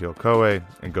acetyl-CoA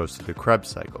and goes through the Krebs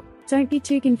cycle. Don't be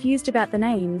too confused about the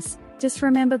names. Just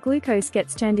remember glucose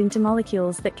gets turned into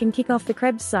molecules that can kick off the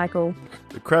Krebs cycle.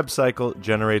 The Krebs cycle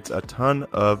generates a ton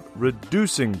of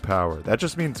reducing power. That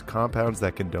just means compounds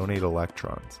that can donate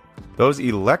electrons. Those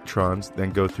electrons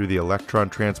then go through the electron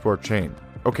transport chain.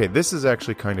 Okay, this is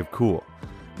actually kind of cool.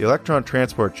 The electron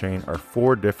transport chain are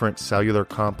 4 different cellular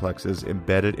complexes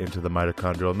embedded into the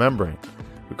mitochondrial membrane.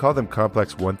 We call them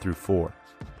complex 1 through 4.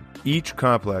 Each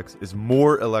complex is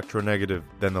more electronegative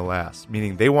than the last,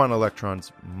 meaning they want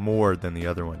electrons more than the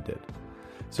other one did.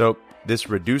 So this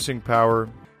reducing power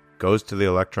goes to the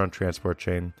electron transport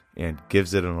chain and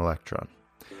gives it an electron.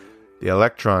 The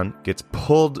electron gets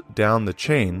pulled down the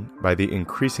chain by the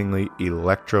increasingly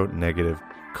electronegative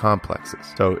complexes.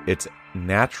 So it's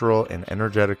natural and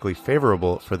energetically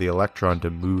favorable for the electron to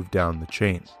move down the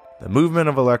chain. The movement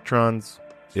of electrons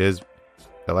is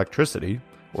electricity,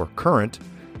 or current,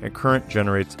 and current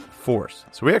generates force.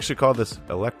 So we actually call this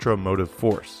electromotive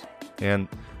force. And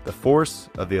the force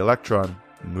of the electron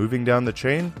moving down the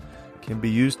chain can be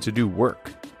used to do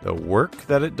work. The work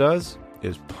that it does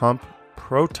is pump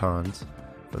protons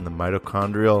from the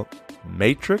mitochondrial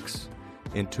matrix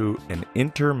into an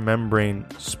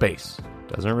intermembrane space.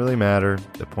 Doesn't really matter.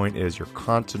 The point is you're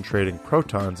concentrating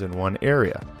protons in one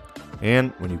area.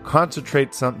 And when you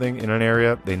concentrate something in an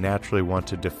area, they naturally want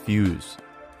to diffuse.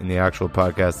 In the actual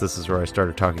podcast, this is where I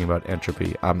started talking about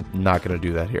entropy. I'm not going to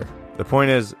do that here. The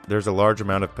point is, there's a large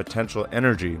amount of potential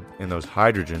energy in those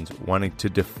hydrogens wanting to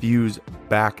diffuse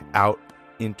back out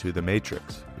into the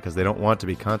matrix because they don't want to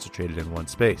be concentrated in one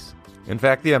space. In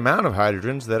fact, the amount of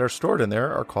hydrogens that are stored in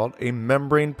there are called a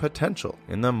membrane potential.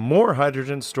 And the more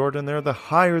hydrogens stored in there, the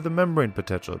higher the membrane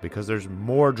potential because there's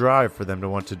more drive for them to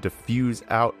want to diffuse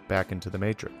out back into the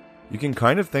matrix. You can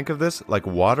kind of think of this like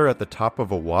water at the top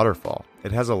of a waterfall.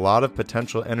 It has a lot of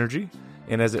potential energy,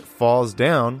 and as it falls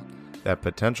down, that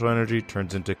potential energy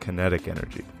turns into kinetic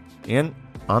energy. And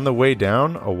on the way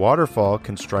down, a waterfall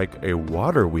can strike a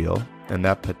water wheel, and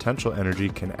that potential energy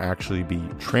can actually be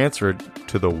transferred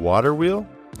to the water wheel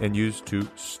and used to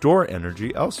store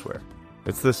energy elsewhere.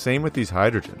 It's the same with these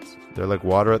hydrogens. They're like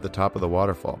water at the top of the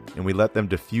waterfall, and we let them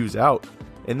diffuse out,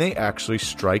 and they actually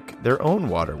strike their own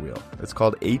water wheel. It's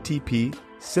called ATP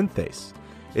synthase.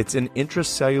 It's an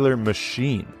intracellular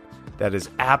machine that is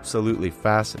absolutely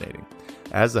fascinating.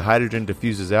 As the hydrogen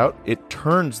diffuses out, it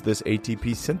turns this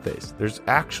ATP synthase. There's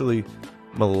actually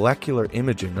molecular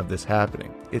imaging of this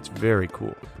happening. It's very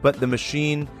cool. But the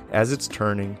machine, as it's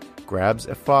turning, grabs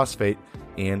a phosphate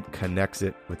and connects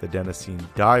it with adenosine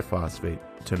diphosphate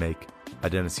to make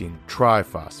adenosine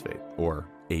triphosphate, or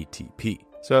ATP.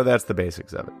 So that's the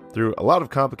basics of it. Through a lot of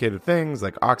complicated things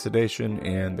like oxidation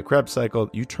and the Krebs cycle,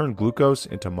 you turn glucose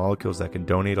into molecules that can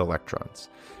donate electrons.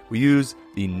 We use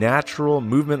the natural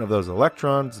movement of those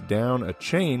electrons down a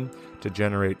chain to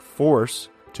generate force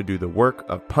to do the work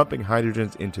of pumping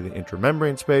hydrogens into the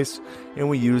intermembrane space, and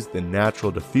we use the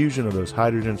natural diffusion of those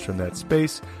hydrogens from that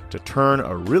space to turn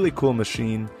a really cool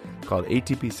machine called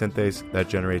ATP synthase that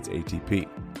generates ATP.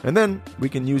 And then we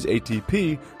can use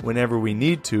ATP whenever we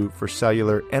need to for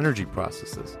cellular energy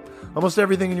processes. Almost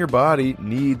everything in your body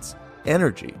needs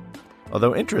energy.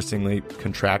 Although interestingly,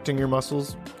 contracting your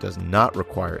muscles does not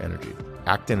require energy.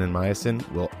 Actin and myosin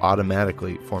will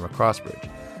automatically form a cross bridge.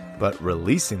 But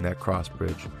releasing that cross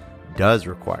bridge does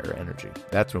require energy.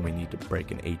 That's when we need to break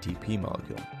an ATP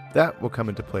molecule. That will come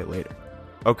into play later.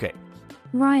 Okay.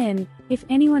 Ryan, if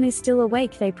anyone is still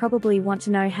awake, they probably want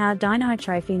to know how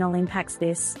dinitrophenol impacts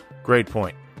this. Great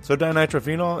point. So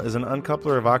dinitrophenol is an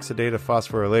uncoupler of oxidative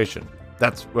phosphorylation.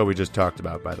 That's what we just talked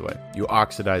about, by the way. You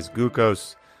oxidize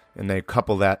glucose, and they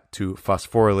couple that to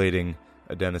phosphorylating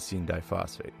adenosine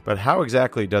diphosphate. But how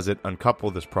exactly does it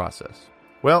uncouple this process?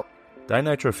 Well,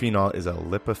 dinitrophenol is a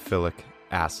lipophilic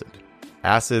acid.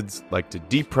 Acids like to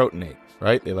deprotonate,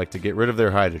 right? They like to get rid of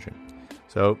their hydrogen.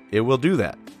 So it will do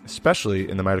that, especially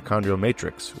in the mitochondrial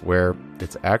matrix, where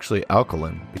it's actually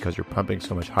alkaline because you're pumping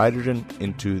so much hydrogen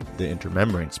into the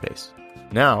intermembrane space.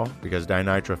 Now, because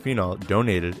dinitrophenol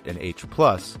donated an H+,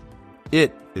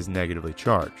 it is negatively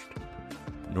charged.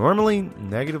 Normally,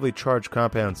 negatively charged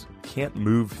compounds can't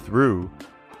move through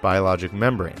biologic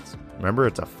membranes. Remember,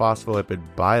 it's a phospholipid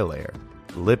bilayer,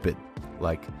 lipid,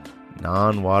 like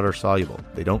non-water soluble.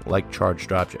 They don't like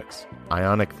charged objects.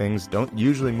 Ionic things don't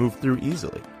usually move through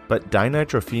easily. But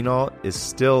dinitrophenol is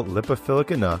still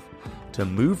lipophilic enough to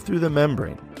move through the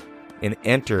membrane and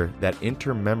enter that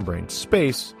intermembrane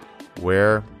space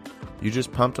where you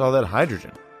just pumped all that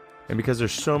hydrogen. And because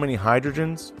there's so many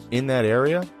hydrogens in that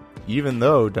area, even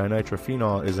though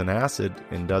dinitrophenol is an acid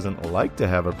and doesn't like to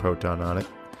have a proton on it,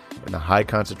 and the high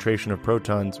concentration of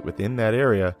protons within that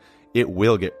area, it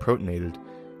will get protonated.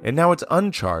 And now it's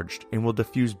uncharged and will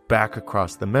diffuse back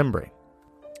across the membrane.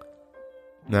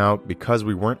 Now, because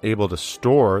we weren't able to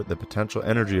store the potential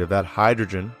energy of that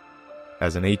hydrogen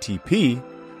as an ATP,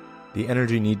 the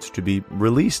energy needs to be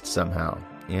released somehow.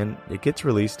 and it gets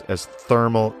released as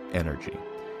thermal energy.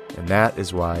 And that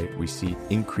is why we see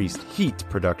increased heat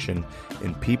production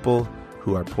in people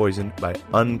who are poisoned by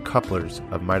uncouplers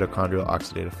of mitochondrial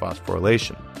oxidative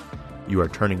phosphorylation. You are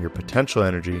turning your potential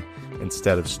energy,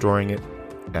 instead of storing it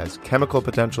as chemical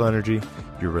potential energy,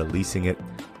 you're releasing it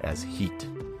as heat.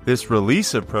 This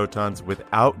release of protons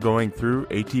without going through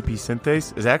ATP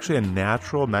synthase is actually a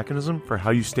natural mechanism for how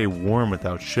you stay warm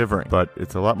without shivering, but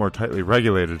it's a lot more tightly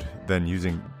regulated than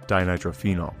using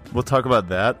dinitrophenol. We'll talk about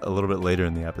that a little bit later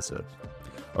in the episode.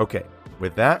 Okay,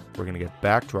 with that, we're going to get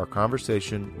back to our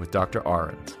conversation with Dr.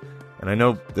 Arens. And I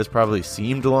know this probably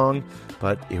seemed long,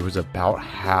 but it was about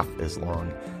half as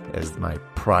long as my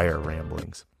prior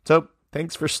ramblings. So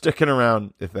thanks for sticking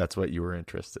around if that's what you were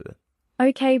interested in.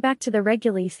 Okay, back to the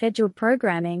regularly scheduled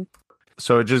programming.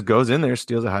 So it just goes in there,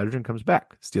 steals a hydrogen, comes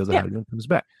back. Steals a hydrogen, comes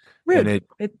back. Rude.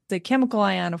 It's a chemical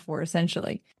ionophore,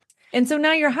 essentially. And so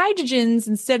now your hydrogens,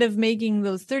 instead of making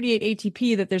those 38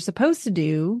 ATP that they're supposed to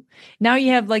do, now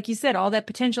you have, like you said, all that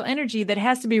potential energy that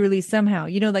has to be released somehow.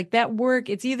 You know, like that work,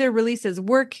 it's either released as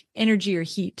work, energy, or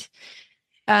heat.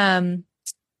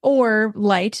 Or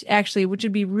light, actually, which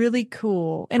would be really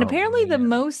cool. And apparently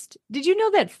did you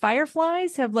know that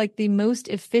fireflies have like the most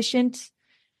efficient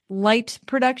light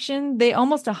production? They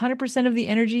almost 100% of the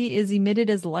energy is emitted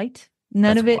as light.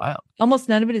 Almost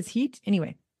none of it is heat.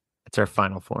 Anyway. It's our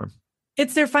final form.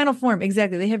 It's their final form.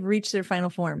 Exactly. They have reached their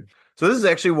final form. So this is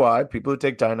actually why people who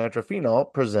take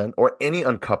dinitrophenol present, or any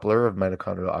uncoupler of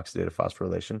mitochondrial oxidative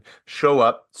phosphorylation, show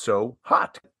up so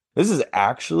hot. This is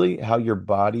actually how your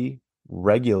body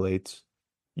regulates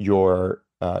your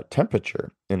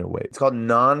temperature in a way. It's called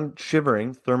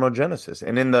non-shivering thermogenesis.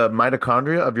 And in the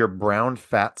mitochondria of your brown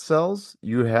fat cells,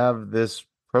 you have this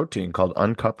protein called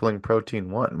uncoupling protein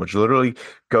 1, which literally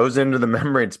goes into the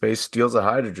membrane space, steals a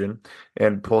hydrogen,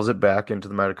 and pulls it back into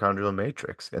the mitochondrial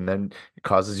matrix. And then it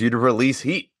causes you to release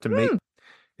heat to make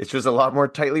it's just a lot more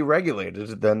tightly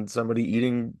regulated than somebody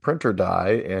eating printer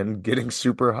dye and getting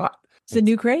super hot. It's a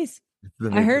new craze.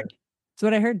 I heard. It's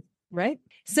what I heard. Right.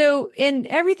 So, and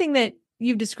everything that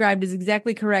you've described is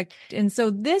exactly correct. And so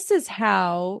this is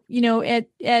how, you know, I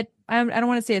don't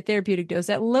want to say a therapeutic dose,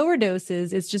 at lower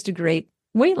doses, it's just a great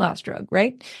weight loss drug,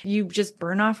 right? You just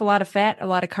burn off a lot of fat, a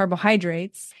lot of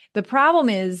carbohydrates. The problem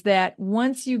is that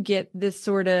once you get this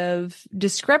sort of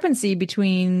discrepancy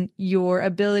between your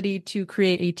ability to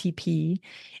create ATP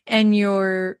and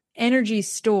your energy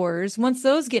stores, once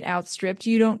those get outstripped,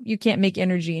 you can't make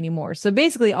energy anymore. So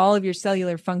basically all of your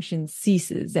cellular function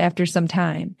ceases after some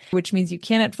time, which means you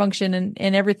cannot function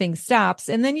and everything stops.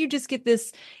 And then you just get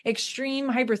this extreme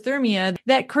hyperthermia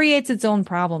that creates its own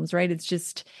problems, right? It's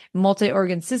just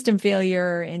multi-organ system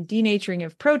failure and denaturing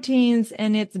of proteins,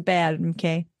 and it's bad.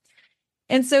 Okay.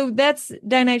 And so that's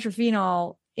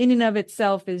dinitrophenol in and of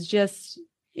itself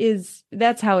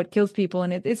that's how it kills people.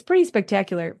 And it's pretty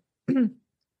spectacular.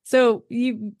 So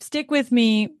you stick with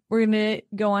me. We're going to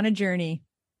go on a journey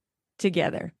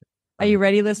together. Are you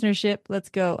ready, listenership? Let's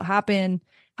go. Hop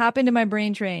into my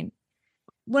brain train.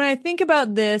 When I think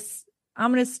about this,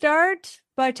 I'm going to start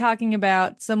by talking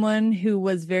about someone who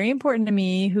was very important to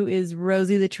me, who is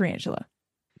Rosie the tarantula.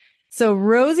 So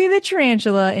Rosie the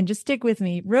tarantula, and just stick with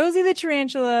me. Rosie the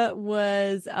tarantula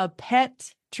was a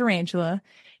pet tarantula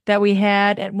that we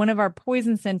had at one of our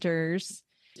poison centers.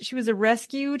 She was a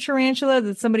rescue tarantula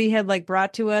that somebody had like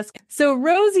brought to us. So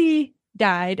Rosie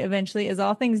died eventually, as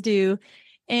all things do.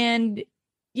 And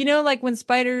you know, like when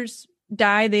spiders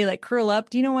die, they like curl up.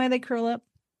 Do you know why they curl up?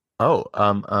 Oh,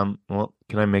 well,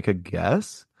 can I make a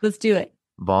guess? Let's do it.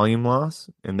 Volume loss?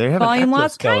 And they have volume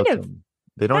loss, kind of.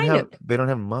 They don't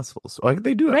have muscles. Like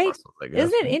they do have muscles, I guess.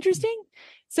 Isn't it interesting?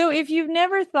 So if you've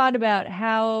never thought about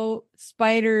how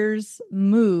spiders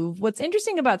move, what's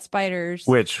interesting about spiders...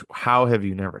 How have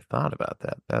you never thought about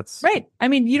that? That's... Right. I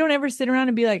mean, you don't ever sit around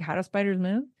and be like, how do spiders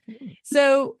move?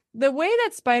 So the way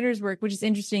that spiders work, which is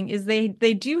interesting, is they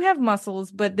do have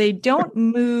muscles, but they don't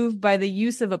move by the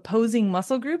use of opposing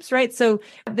muscle groups, right? So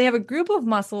they have a group of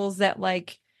muscles that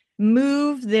like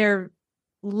move their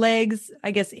legs,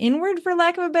 I guess, inward, for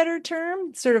lack of a better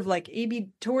term, sort of like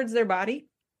AB towards their body.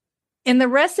 And the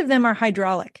rest of them are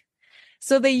hydraulic.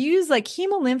 So they use like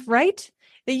hemolymph, right?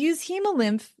 They use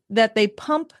hemolymph that they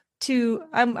pump to,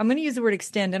 I'm going to use the word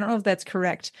extend. I don't know if that's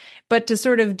correct, but to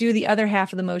sort of do the other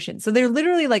half of the motion. So they're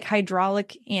literally like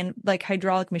hydraulic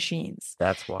machines.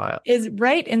 That's wild. Is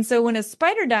right. And so when a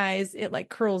spider dies, it like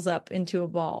curls up into a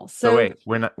ball. So wait,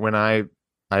 when I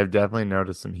I've definitely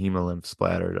noticed some hemolymph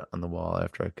splattered on the wall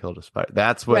after I killed a spider.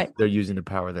 That's what Right. they're using to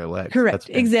power their legs. Correct.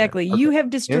 That's Exactly. fantastic.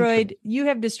 Okay. You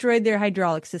have destroyed their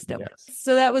hydraulic system. Yes.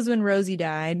 So that was when Rosie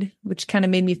died, which kind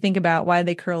of made me think about why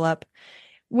they curl up.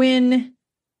 When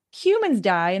humans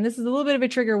die, and this is a little bit of a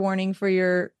trigger warning for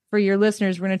your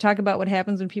listeners, we're going to talk about what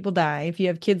happens when people die if you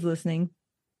have kids listening.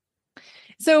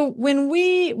 So when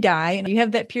we die, and you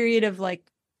have that period of like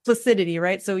flaccidity,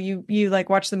 right? So you like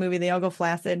watch the movie, they all go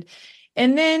flaccid.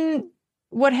 And then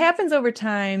what happens over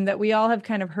time that we all have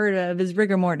kind of heard of is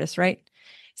rigor mortis, right?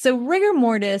 So rigor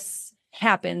mortis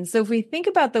happens. So if we think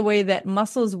about the way that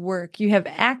muscles work, you have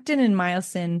actin and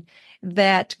myosin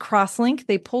that cross-link,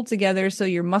 they pull together. So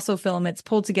your muscle filaments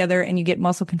pull together and you get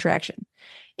muscle contraction.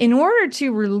 In order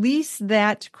to release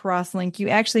that cross-link, you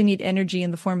actually need energy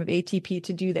in the form of ATP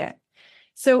to do that.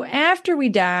 So after we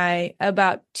die,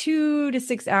 about 2 to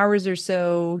 6 hours or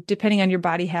so, depending on your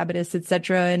body habitus, et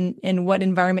cetera, and what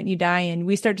environment you die in,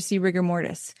 we start to see rigor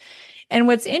mortis. And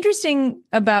what's interesting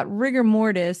about rigor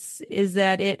mortis is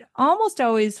that it almost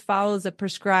always follows a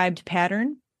prescribed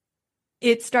pattern.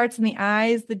 It starts in the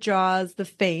eyes, the jaws, the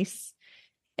face,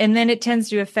 and then it tends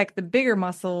to affect the bigger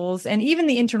muscles and even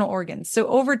the internal organs. So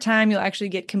over time, you'll actually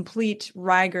get complete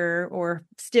rigor or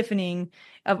stiffening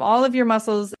of all of your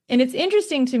muscles. And it's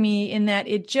interesting to me in that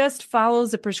it just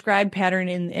follows a prescribed pattern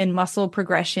in muscle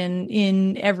progression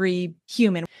in every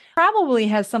human. Probably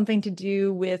has something to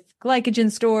do with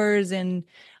glycogen stores and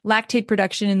lactate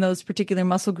production in those particular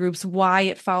muscle groups, why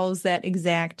it follows that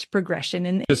exact progression.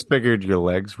 And Just figured your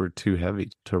legs were too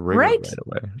heavy to rigor right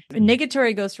away.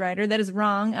 Negatory Ghost Rider. That is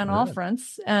wrong on all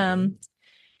fronts. And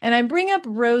I bring up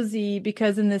Rosie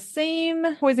because in the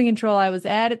same poison control I was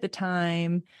at the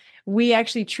time, we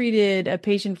actually treated a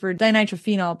patient for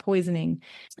dinitrophenol poisoning,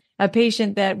 a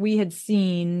patient that we had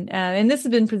seen, and this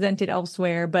has been presented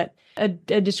elsewhere, but a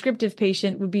descriptive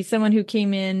patient would be someone who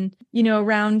came in,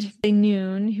 around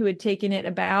noon, who had taken it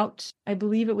about, I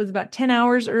believe it was about 10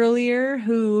 hours earlier,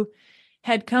 who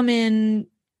had come in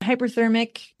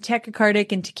hyperthermic,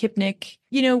 tachycardic, and tachypnic.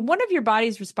 One of your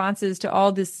body's responses to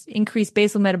all this increased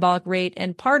basal metabolic rate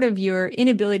and part of your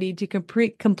inability to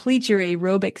complete your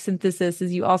aerobic synthesis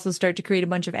is you also start to create a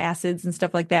bunch of acids and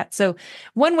stuff like that. So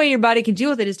one way your body can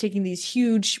deal with it is taking these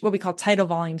huge, what we call tidal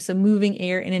volumes, so moving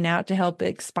air in and out to help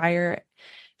expire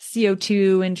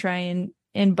CO2 and try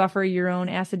and buffer your own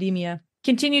acidemia.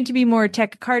 Continued to be more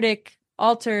tachycardic,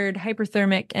 altered,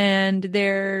 hyperthermic, and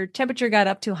their temperature got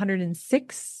up to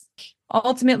 106.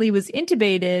 Ultimately was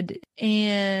intubated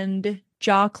and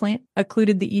jaw clamp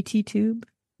occluded the ET tube.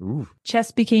 Ooh.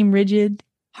 Chest became rigid,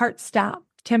 heart stopped,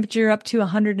 temperature up to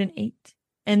 108.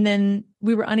 And then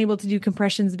we were unable to do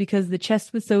compressions because the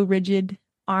chest was so rigid,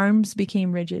 arms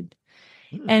became rigid.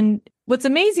 And what's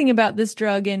amazing about this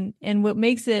drug and what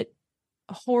makes it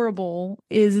horrible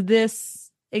is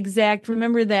this exact,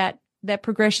 remember that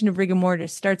progression of rigor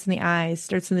mortis starts in the eyes,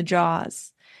 starts in the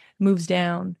jaws, moves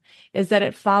down, is that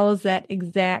it follows that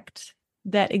exact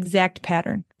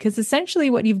pattern. Because essentially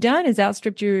what you've done is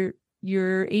outstripped your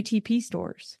ATP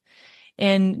stores.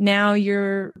 And now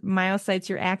your myocytes,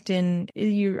 your actin,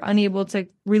 you're unable to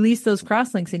release those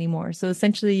crosslinks anymore. So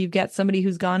essentially you've got somebody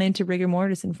who's gone into rigor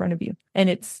mortis in front of you. And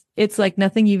it's like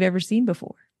nothing you've ever seen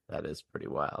before. That is pretty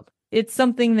wild. It's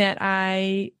something that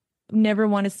I never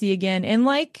want to see again. And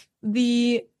like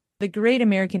the great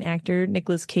American actor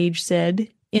Nicolas Cage said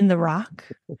in The Rock,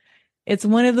 it's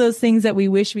one of those things that we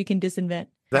wish we can disinvent.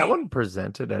 That one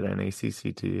presented at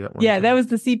NACCT. Yeah, that was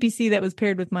the CPC that was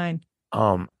paired with mine.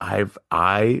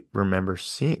 I remember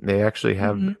seeing they actually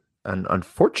have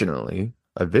unfortunately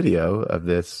a video of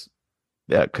this,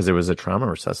 because it was a trauma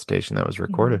resuscitation that was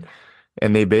recorded,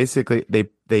 and they basically they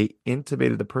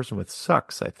intubated the person with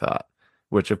sucks, I thought,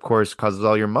 which of course causes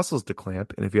all your muscles to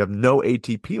clamp, and if you have no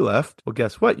ATP left, well,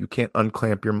 guess what? You can't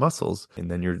unclamp your muscles, and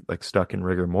then you're like stuck in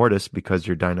rigor mortis because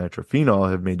your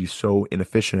dinitrophenol have made you so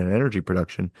inefficient in energy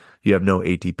production. You have no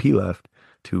ATP left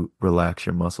to relax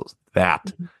your muscles.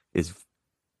 That is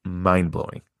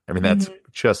mind-blowing. I mean, that's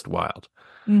just wild.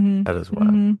 That is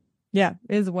wild. Yeah,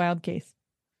 it is a wild case.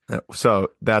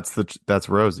 So that's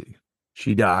Rosie.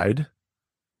 She died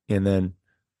and then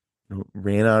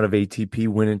ran out of ATP,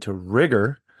 went into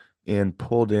rigor and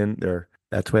pulled in their,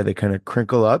 that's why they kind of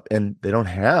crinkle up and they don't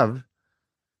have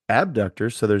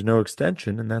abductors, so there's no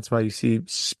extension, and that's why you see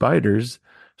spiders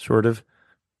sort of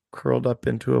curled up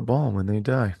into a ball when they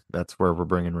die. That's where we're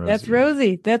bringing Rosie. That's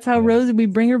Rosie. That's how Rosie, we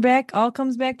bring her back. All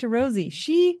comes back to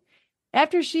Rosie.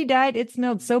 After she died, it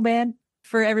smelled so bad.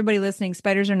 For everybody listening,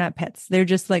 spiders are not pets. They're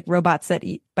just like robots that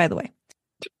eat, by the way.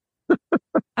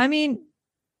 I mean,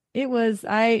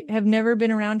 I have never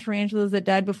been around tarantulas that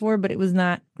died before, but it was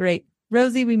not great.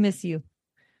 Rosie, we miss you.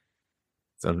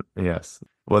 So, yes.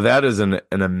 Well, that is an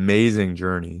amazing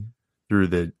journey through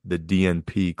the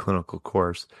DNP clinical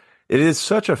course. It is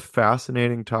such a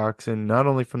fascinating toxin, not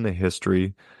only from the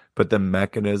history, but the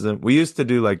mechanism. We used to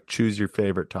do like choose your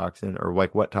favorite toxin or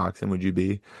like what toxin would you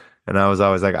be? And I was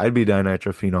always like, I'd be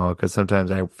dinitrophenol because sometimes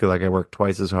I feel like I work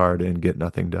twice as hard and get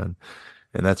nothing done.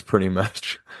 And that's pretty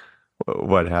much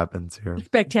what happens here.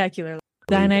 Spectacular.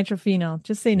 Dinitrophenol.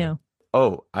 Just say no.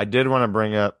 Oh, I did want to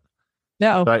bring up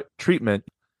No. treatment.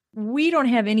 We don't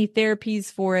have any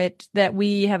therapies for it that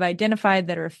we have identified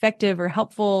that are effective or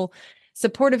helpful.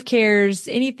 Supportive cares,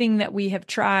 anything that we have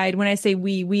tried. When I say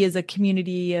we as a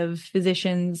community of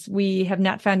physicians, we have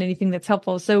not found anything that's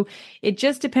helpful. So it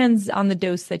just depends on the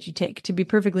dose that you take, to be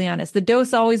perfectly honest. The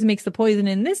dose always makes the poison.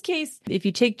 In this case, if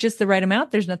you take just the right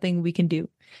amount, there's nothing we can do.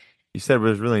 You said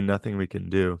there's really nothing we can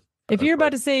do. If you're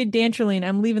about to say dantrolene,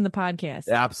 I'm leaving the podcast.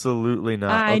 Absolutely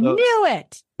not. I knew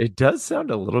it. It does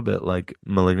sound a little bit like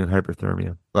malignant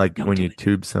hyperthermia, like when you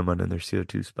tube someone and their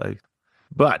CO2 spikes.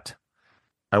 But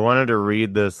I wanted to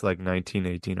read this like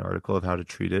 1918 article of how to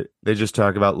treat it. They just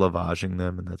talk about lavaging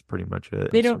them, and that's pretty much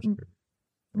it. They don't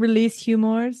release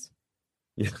humors.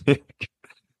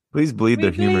 Please bleed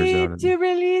their humors out. To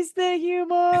release the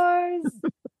humors.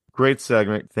 Great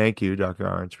segment. Thank you, Dr.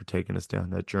 Arens, for taking us down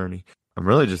that journey. I'm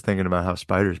really just thinking about how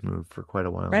spiders move for quite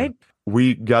a while. Right. Now.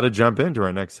 We got to jump into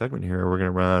our next segment here. We're going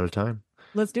to run out of time.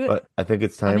 Let's do it. But I think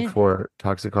it's time for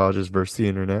Toxicologists versus the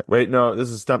Internet. Wait, no, this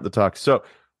is Stump the Talk. So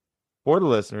for the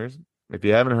listeners, if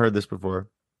you haven't heard this before,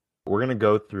 we're going to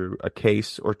go through a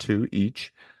case or two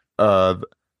each of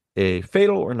a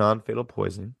fatal or non-fatal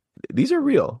poisoning. These are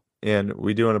real. And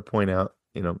we do want to point out,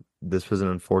 this was an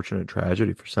unfortunate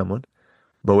tragedy for someone.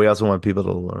 But we also want people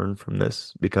to learn from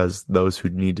this because those who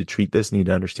need to treat this need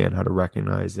to understand how to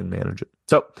recognize and manage it.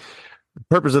 So the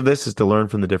purpose of this is to learn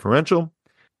from the differential.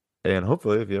 And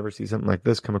hopefully, if you ever see something like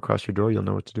this come across your door, you'll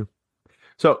know what to do.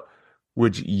 So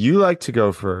would you like to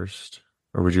go first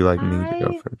or would you like me to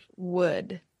go first?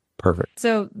 Would. Perfect.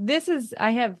 So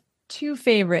I have two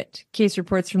favorite case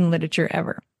reports from the literature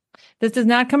ever. This is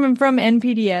not coming from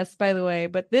NPDS, by the way,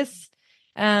 but this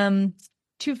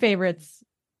two favorites.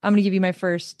 I'm going to give you my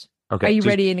first. Okay. Are you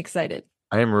ready and excited?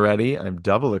 I am ready. I'm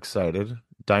double excited.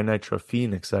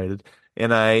 Dinitrophene excited.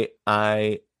 And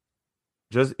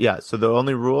so the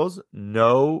only rules,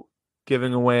 no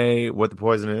giving away what the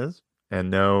poison is. And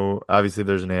no, obviously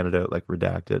there's an antidote, like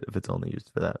redacted if it's only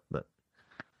used for that. But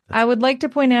I would like to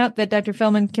point out that Dr.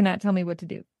 Feldman cannot tell me what to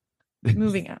do.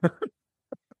 Moving on.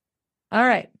 All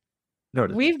right.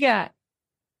 We've got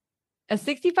a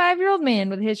 65-year-old man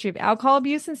with a history of alcohol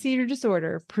abuse and seizure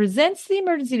disorder presents to the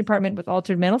emergency department with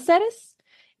altered mental status,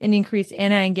 an increased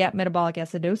anion gap metabolic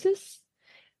acidosis,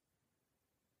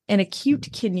 and acute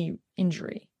kidney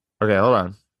injury. Okay, hold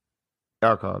on.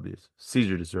 Alcohol abuse,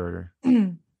 seizure disorder,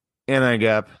 anion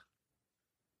gap,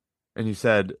 and you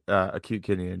said acute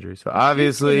kidney injury. So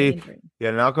obviously, he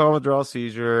had an alcohol withdrawal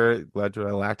seizure, led to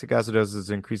a lactic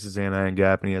acidosis, increases anion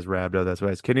gap, and he has rhabdo. That's why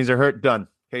his kidneys are hurt. Done.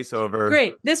 Case over.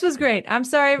 Great. This was great. I'm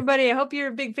sorry, everybody. I hope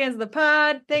you're big fans of the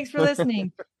pod. Thanks for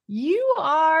listening. You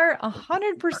are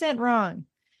 100% wrong.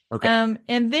 Okay.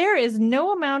 And there is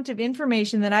no amount of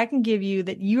information that I can give you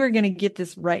that you are going to get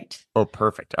this right. Oh,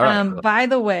 perfect. All right. By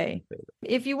the way,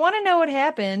 if you want to know what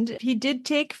happened, he did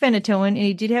take phenytoin and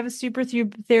he did have a super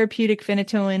therapeutic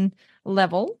phenytoin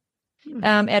level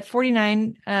at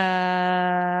 49.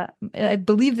 I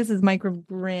believe this is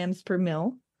micrograms per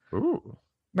mil. Ooh.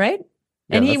 Right?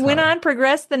 Yeah, and he went on,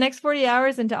 progressed the next 40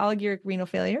 hours into oliguric renal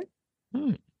failure.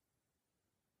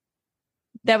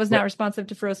 That was not responsive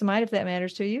to furosemide, if that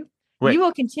matters to you. You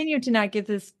will continue to not get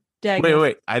this diagnosis.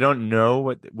 Wait. I don't know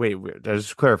what... Wait.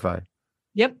 Just clarify.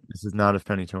 Yep. This is not a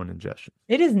phenytoin ingestion.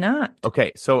 It is not.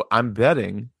 Okay, so I'm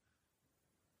betting...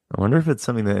 I wonder if it's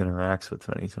something that interacts with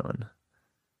phenytoin.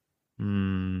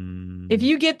 If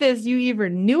you get this, you either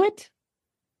knew it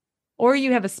or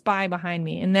you have a spy behind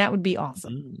me, and that would be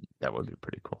awesome. That would be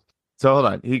pretty cool. So hold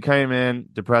on. He came in,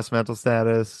 depressed mental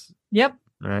status. Yep.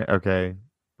 Right. Okay.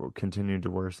 Continued to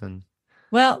worsen.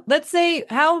 Well, let's say,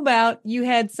 how about you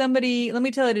had somebody, let me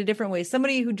tell it a different way.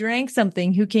 Somebody who drank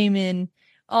something who came in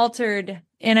altered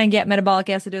anion gap metabolic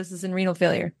acidosis and renal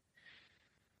failure.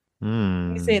 Let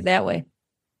me say it that way.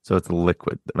 So it's a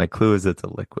liquid. My clue is it's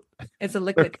a liquid. It's a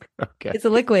liquid. Okay. It's a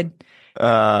liquid.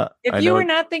 If you were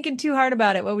not thinking too hard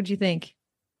about it, what would you think?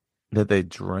 That they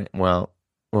drank, hold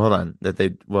on.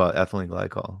 Ethylene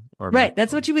glycol. Right.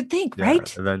 That's what you would think,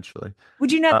 right? Eventually.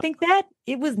 Would you not think that?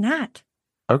 It was not.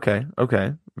 Okay.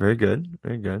 Very good.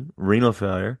 Renal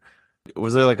failure.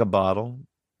 Was there like a bottle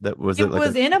that was It it like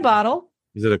was in a bottle.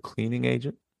 is it a cleaning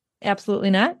agent? Absolutely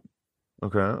not.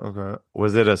 Okay, okay.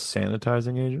 Was it a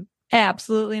sanitizing agent?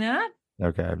 Absolutely not.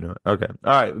 Okay, I have no. Okay,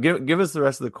 all right. Give us the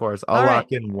rest of the course. I'll All right.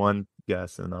 lock in one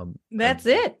guess, and I'll. That's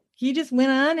it. He just went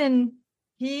on and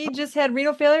he just had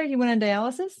renal failure. He went on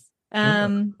dialysis.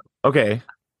 Okay,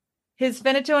 His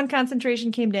phenytoin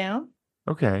concentration came down.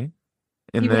 okay,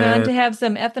 He and went on then to have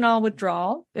some ethanol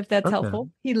withdrawal, if that's okay,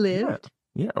 helpful. He yeah, lived.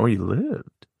 yeah. Oh, you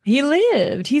lived. He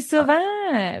lived. He Well,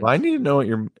 survived. I need to know what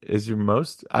your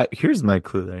most. Here's my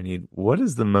clue that I need. What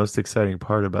is the most exciting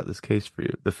part about this case for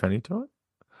you? The phenytoin,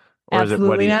 or is it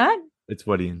what Absolutely he? not. It's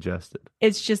what he ingested.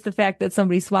 It's just the fact that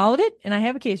somebody swallowed it, and I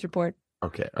have a case report.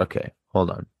 Okay, okay. Hold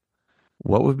on.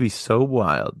 What would be so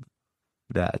wild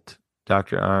that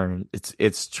Dr. Iron?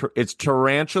 It's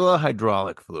tarantula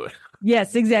hydraulic fluid.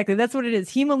 Yes, exactly. That's what it is.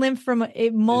 Hemolymph from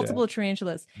multiple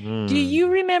tarantulas. Do you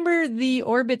remember the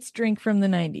Orbitz drink from the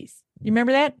 90s? You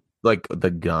remember that? Like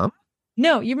the gum?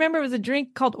 No, you remember it was a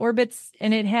drink called Orbitz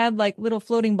and it had like little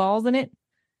floating balls in it?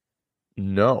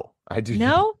 No, I do not.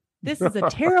 No? This is a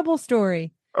terrible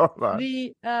story. Hold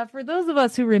on. For those of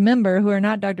us who remember who are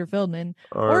not Dr. Feldman,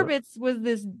 Orbitz was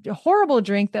this horrible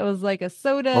drink that was like a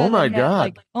soda. Oh my that had God.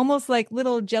 like almost like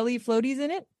little jelly floaties in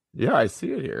it. Yeah, I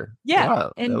see it here. Yeah.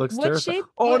 Wow, And that looks what terrifying. shape?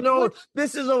 Oh no,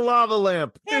 this is a lava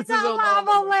lamp. It's a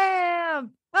lava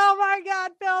lamp. Oh my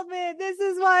God, Feldman. This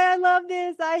is why I love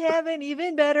this. I have an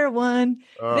even better one.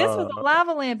 This was a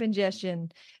lava lamp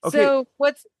ingestion. Okay.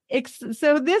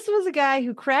 So this was a guy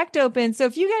who cracked open. So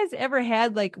if you guys ever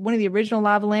had like one of the original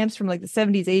lava lamps from like the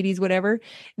 70s, 80s, whatever,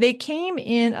 they came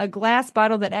in a glass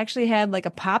bottle that actually had like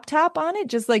a pop top on it,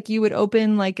 just like you would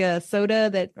open like a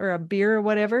soda or a beer or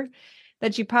whatever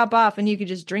that you pop off and you could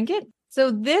just drink it.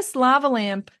 So this lava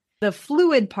lamp, the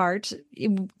fluid part,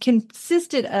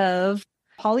 consisted of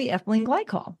polyethylene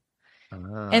glycol.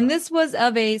 And this was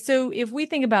so if we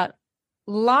think about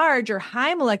large or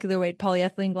high molecular weight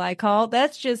polyethylene glycol,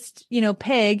 that's just,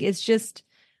 PEG. It's just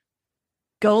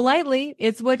go lightly.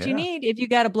 It's what you need if you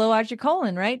got to blow out your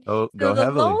colon, right? Go the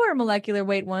heavily. Lower molecular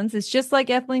weight ones, it's just like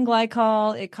ethylene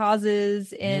glycol. It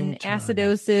causes an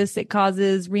acidosis. It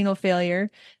causes renal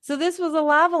failure. So this was a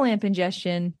lava lamp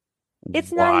ingestion.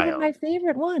 It's not even my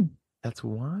favorite one. That's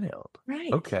wild.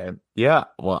 Right. Okay. Yeah.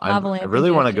 Well, I really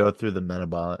want to go through the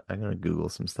metabolic. I'm going to Google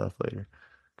some stuff later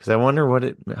because I wonder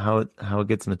how it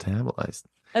gets metabolized.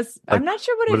 I'm not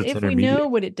sure if we know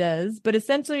what it does, but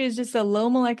essentially it's just a low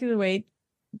molecular weight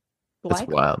glycol. That's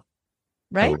wild.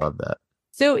 Right? I love that.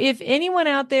 So if anyone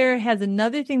out there has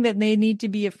another thing that they need to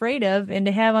be afraid of and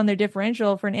to have on their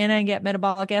differential for an anion-gap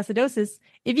metabolic acidosis,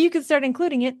 if you could start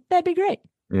including it, that'd be great.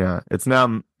 Yeah. It's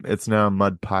now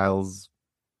mud piles.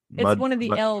 It's one of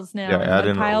the L's now. Yeah,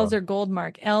 mud piles or gold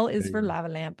mark. L is for lava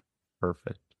lamp.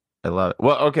 Perfect. I love it.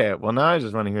 Well, okay. Well, now I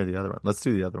just want to hear the other one. Let's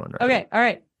do the other one. Right Okay. All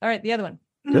right. The other one.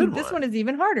 This one is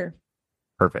even harder.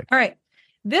 Perfect. All right.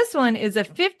 This one is a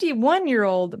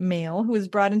 51-year-old male who was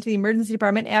brought into the emergency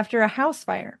department after a house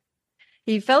fire.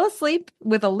 He fell asleep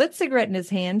with a lit cigarette in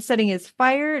his hand, setting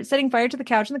fire to the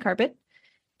couch and the carpet.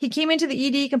 He came into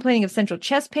the ED complaining of central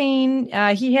chest pain.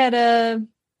 He had a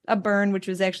burn, which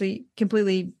was actually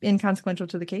completely inconsequential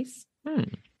to the case.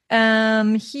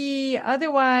 He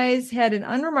otherwise had an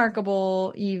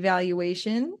unremarkable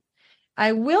evaluation.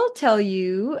 I will tell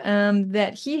you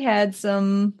that he had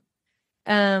some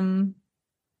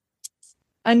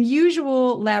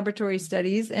unusual laboratory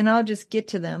studies, and I'll just get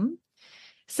to them.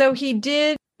 So he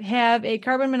did have a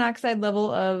carbon monoxide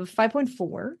level of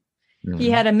 5.4. He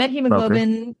had a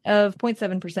methemoglobin of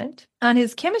 0.7%. On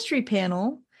his chemistry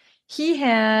panel, he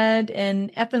had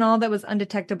an ethanol that was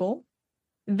undetectable.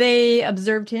 They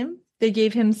observed him. They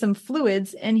gave him some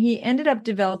fluids, and he ended up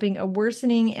developing a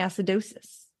worsening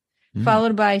acidosis,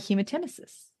 followed by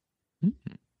hematemesis.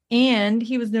 And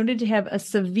he was noted to have a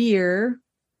severe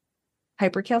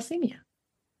hypercalcemia.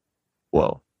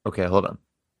 Whoa. Okay, hold on.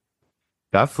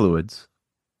 Got fluids.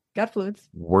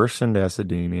 Worsened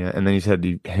acidemia, and then he's had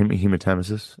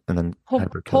hematemesis, and then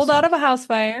hypercalcemia. Pulled out of a house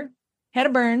fire, had a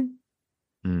burn,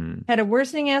 had a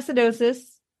worsening acidosis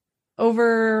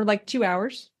over like 2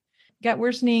 hours, got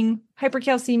worsening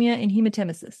hypercalcemia and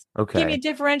hematemesis. Okay. Give me a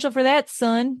differential for that,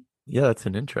 son. Yeah, that's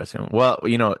an interesting one. Well,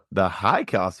 the high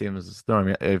calcium is throwing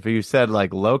me. If you said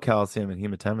like low calcium and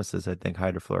hematemesis, I think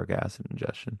hydrofluoric acid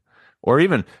ingestion. Or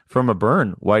even from a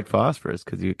burn, white phosphorus,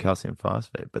 because you get calcium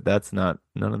phosphate. But none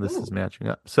of this is matching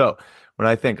up. So when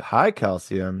I think high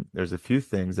calcium, there's a few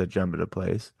things that jump into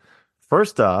place.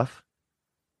 First off,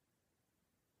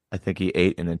 I think he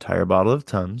ate an entire bottle of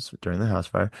Tums during the house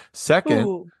fire.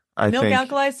 Second, I Milk think,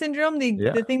 alkali syndrome,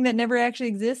 yeah, the thing that never actually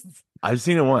exists. I've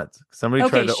seen it once. Somebody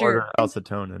tried Okay, to order sure.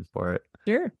 calcitonin for it.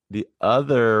 Sure. The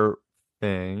other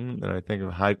thing that I think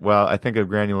of I think of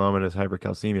granulomatous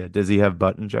hypercalcemia. Does he have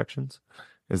butt injections?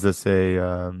 Is this a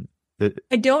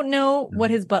I don't know no. what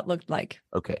his butt looked like.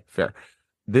 Okay, fair.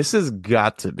 This has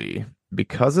got to be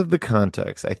because of the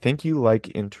context. I think you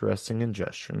like interesting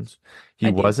ingestions. He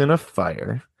I do. was in a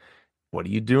fire. What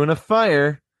do you do in a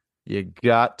fire? You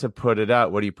got to put it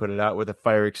out. What do you put it out with? A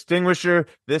fire extinguisher.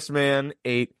 This man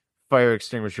ate fire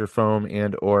extinguisher foam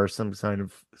and or some kind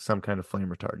of flame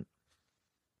retardant.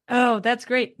 Oh, that's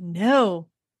great. No.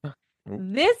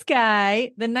 This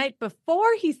guy, the night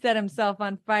before he set himself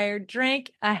on fire,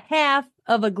 drank a half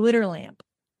of a glitter lamp.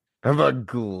 Of a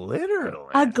glitter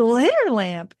lamp. A glitter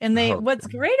lamp. And Oh, what's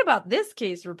great about this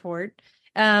case report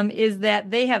is that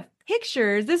they have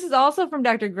pictures. This is also from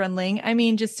Dr. Grundling. I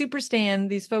mean, just super stan,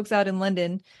 these folks out in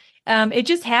London. It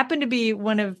just happened to be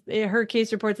one of her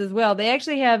case reports as well. They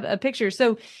actually have a picture.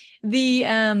 So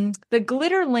the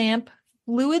glitter lamp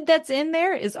fluid that's in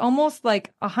there is almost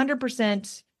like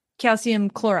 100% calcium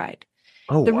chloride.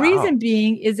 oh The wow. reason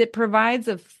being is it provides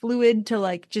a fluid to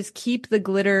like just keep the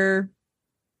glitter,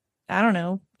 I don't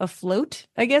know, afloat,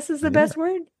 I guess is the best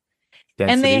word.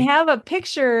 Density. And they have a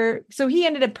picture. So he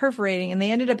ended up perforating and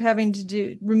they ended up having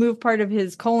to remove part of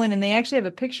his colon. And they actually have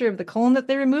a picture of the colon that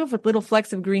they removed with little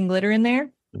flecks of green glitter in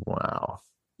there. Wow.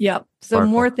 Yep. So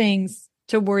Sparkle. more things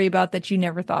to worry about that you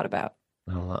never thought about.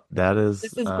 That is.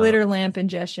 This is glitter lamp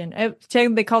ingestion.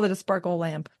 They called it a sparkle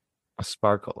lamp. A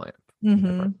sparkle lamp.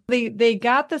 Mm-hmm. They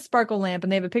got the sparkle lamp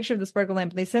and they have a picture of the sparkle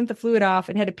lamp and they sent the fluid off.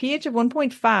 It had a pH of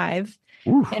 1.5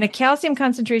 and a calcium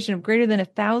concentration of greater than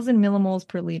 1,000 millimoles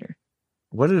per liter.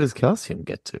 What did his calcium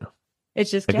get to?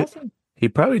 It's just calcium. He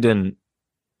probably didn't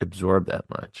absorb that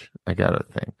much. I gotta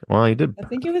think. Well, he did. I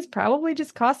think it was probably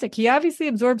just caustic. He obviously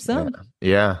absorbed some.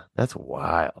 Yeah, that's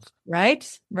wild.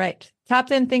 Right? Right. Top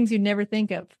 10 things you'd never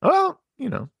think of. Well,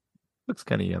 looks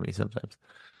kind of yummy sometimes.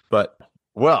 But,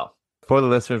 well, for the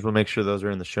listeners, we'll make sure those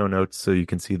are in the show notes so you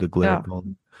can see the glitter. Oh,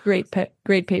 great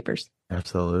papers.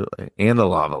 Absolutely. And the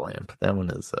lava lamp. That one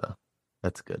is,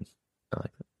 that's good. I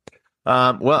like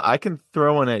that. Well, I can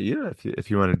throw one at you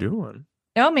if you want to do one.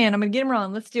 Oh, man, I'm going to get him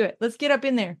wrong. Let's do it. Let's get up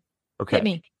in there. Okay. Hit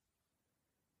me.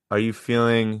 Are you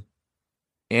feeling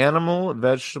animal,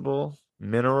 vegetable,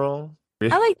 mineral?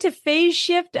 I like to phase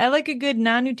shift. I like a good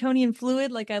non-Newtonian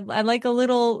fluid. Like I like a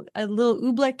little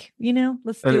oobleck,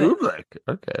 Let's do An it. oobleck.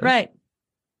 Okay. Right.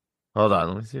 Hold on.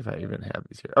 Let me see if I even have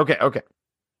these here. Okay.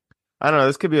 I don't know.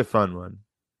 This could be a fun one.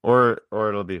 Or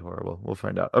it'll be horrible. We'll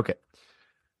find out. Okay.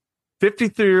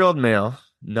 53-year-old male,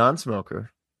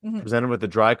 non-smoker, presented with a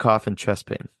dry cough and chest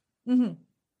pain.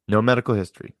 No medical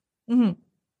history.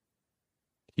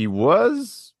 He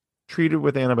was treated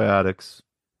with antibiotics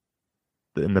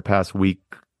in the past week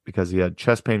because he had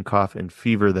chest pain, cough, and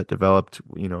fever that developed,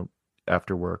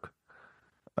 after work.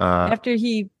 After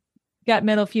he got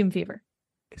metal fume fever.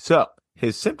 So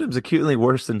his symptoms acutely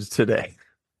worsened today.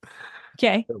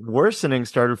 Okay. The worsening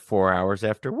started 4 hours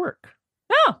after work.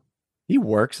 Oh. He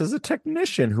works as a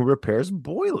technician who repairs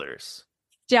boilers.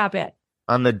 Stop it.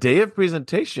 On the day of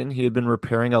presentation, he had been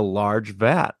repairing a large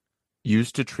vat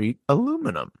used to treat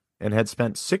aluminum and had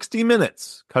spent 60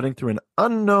 minutes cutting through an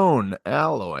unknown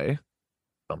alloy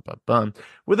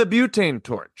with a butane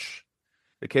torch.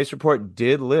 The case report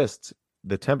did list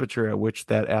the temperature at which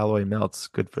that alloy melts.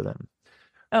 Good for them.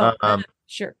 Oh,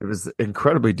 sure. It was an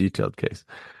incredibly detailed case.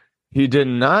 He did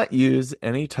not use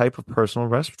any type of personal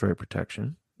respiratory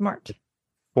protection. Smart.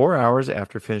 4 hours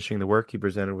after finishing the work, he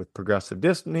presented with progressive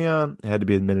dyspnea and had to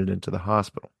be admitted into the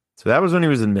hospital. So that was when he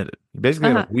was admitted. He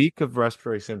basically had a week of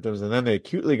respiratory symptoms, and then they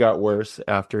acutely got worse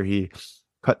after he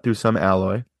cut through some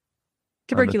alloy.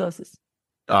 Tuberculosis.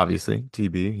 Obviously,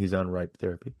 TB. He's on RIPE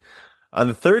therapy. On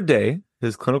the third day,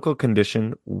 his clinical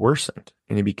condition worsened,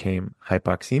 and he became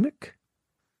hypoxemic,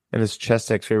 and his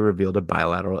chest x-ray revealed a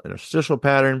bilateral interstitial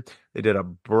pattern. They did a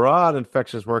broad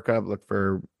infectious workup, looked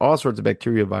for all sorts of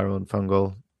bacteria, viral and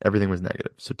fungal. Everything was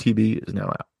negative. So TB is now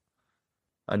out.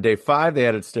 On day 5, they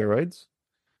added steroids.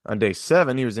 On day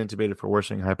 7, he was intubated for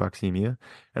worsening hypoxemia.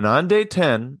 And on day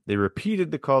 10, they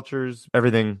repeated the cultures,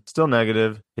 everything still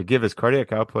negative. They give his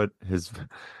cardiac output, his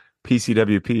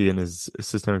PCWP, and his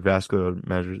systemic vascular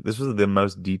measures. This was the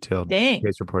most detailed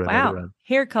case report I've ever read.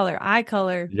 Hair color, eye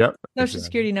color, social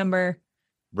security number.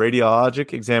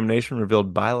 Radiologic examination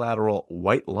revealed bilateral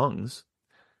white lungs.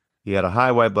 He had a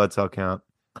high white blood cell count.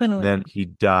 Then he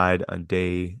died on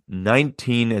day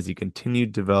 19 as he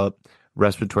continued to develop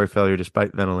respiratory failure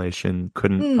despite ventilation,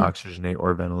 couldn't oxygenate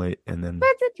or ventilate, and then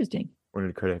that's interesting. went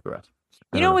into cardiac arrest.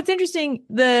 You know what's interesting?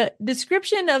 The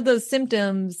description of those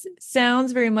symptoms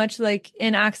sounds very much like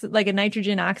like a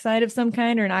nitrogen oxide of some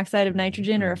kind, or an oxide of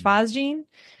nitrogen, or a phosgene,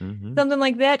 something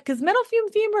like that. Because metal fume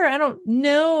fever, I don't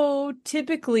know,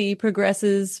 typically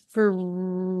progresses for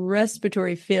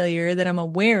respiratory failure that I'm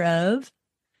aware of.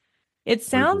 It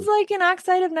sounds like an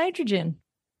oxide of nitrogen.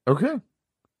 Okay.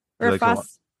 Or a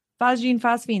phosgene,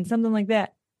 phosphine, something like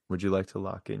that. Would you like to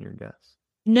lock in your guess?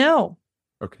 No.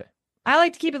 Okay. I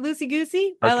like to keep it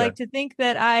loosey-goosey. I like to think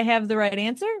that I have the right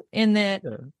answer and that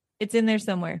it's in there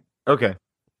somewhere. Okay.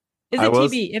 Is it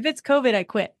TB? If it's COVID, I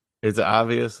quit. It's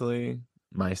obviously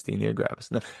myasthenia gravis.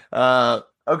 No.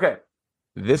 Okay.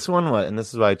 This one was, and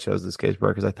this is why I chose this case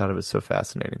because I thought it was so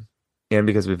fascinating. And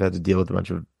because we've had to deal with a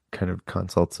bunch of kind of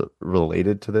consults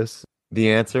related to this.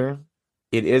 The answer,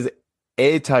 it is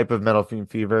a type of metal fume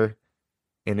fever,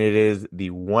 and it is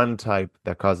the one type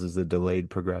that causes a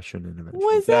delayed progression and eventually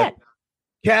what is that?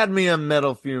 Cadmium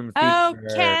metal fume fever. Oh,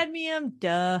 cadmium,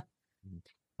 duh.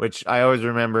 Which I always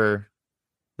remember,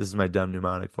 this is my dumb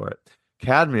mnemonic for it.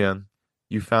 Cadmium,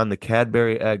 you found the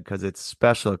Cadbury egg because it's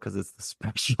special, because it's the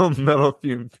special metal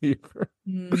fume fever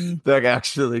that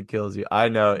actually kills you. I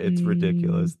know, it's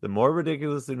ridiculous. The more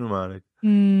ridiculous the mnemonic,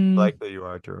 the likely you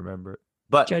are to remember it.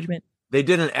 But judgment. They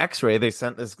did an X-ray. They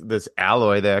sent this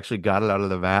alloy. They actually got it out of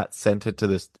the vat, sent it to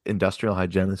this industrial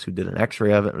hygienist who did an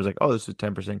X-ray of it. It was like, oh, this is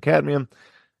 10% cadmium.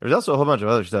 There's also a whole bunch of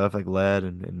other stuff like lead,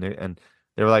 and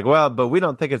they were like, well, but we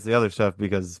don't think it's the other stuff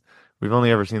because we've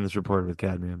only ever seen this reported with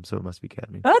cadmium, so it must be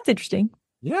cadmium. Oh, that's interesting.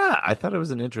 Yeah, I thought it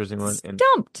was an interesting one.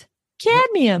 Stumped.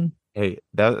 Cadmium. Hey,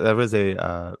 that was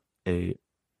I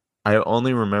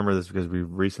only remember this because we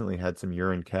recently had some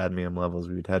urine cadmium levels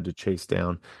we'd had to chase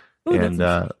down. Ooh,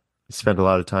 and spent a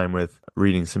lot of time with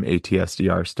reading some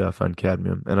ATSDR stuff on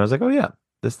cadmium. And I was like, oh yeah,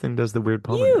 this thing does the weird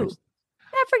pulmonary.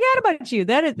 I forgot about you.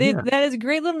 That is a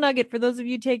great little nugget for those of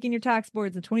you taking your tox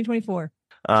boards in 2024.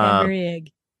 Cadbury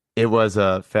egg. It was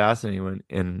a fascinating one.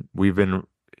 And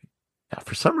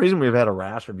for some reason, we've had a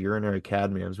rash of urinary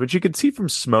cadmiums, which you could see from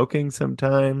smoking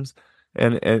sometimes.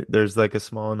 And there's like a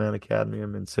small amount of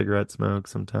cadmium in cigarette smoke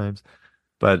sometimes.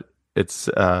 But it's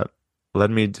led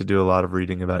me to do a lot of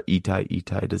reading about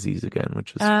ETI disease again,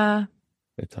 which is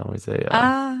it's always a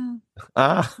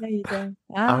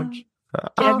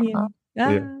cadmium.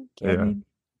 Cadmium.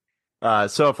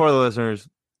 So for the listeners,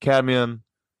 cadmium,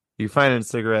 you find it in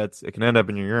cigarettes. It can end up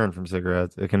in your urine from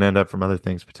cigarettes. It can end up from other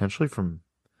things, potentially from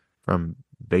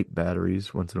vape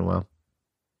batteries once in a while.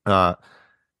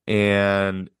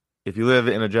 And if you live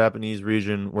in a Japanese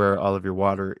region where all of your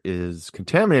water is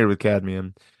contaminated with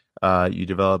cadmium, you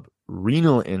develop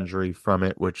renal injury from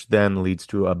it, which then leads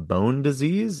to a bone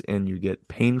disease, and you get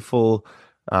painful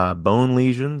bone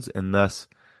lesions, and thus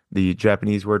the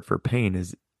Japanese word for pain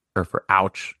or for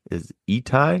ouch is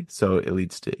itai, so it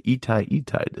leads to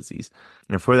itai disease.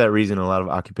 And for that reason, a lot of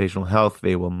occupational health,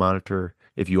 they will monitor,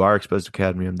 if you are exposed to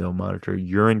cadmium, they'll monitor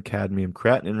urine cadmium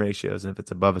creatinine ratios, and if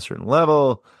it's above a certain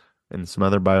level and some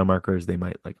other biomarkers, they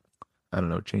might, like, I don't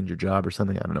know, change your job or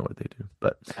something. I don't know what they do,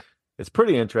 but it's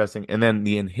pretty interesting. And then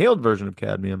the inhaled version of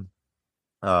cadmium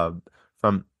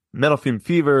from metal fume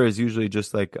fever is usually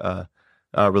just like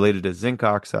related to zinc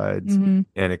oxides, and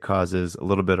it causes a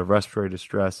little bit of respiratory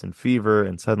distress and fever,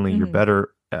 and suddenly you're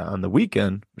better on the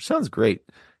weekend, which sounds great.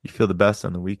 You feel the best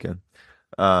on the weekend.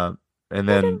 And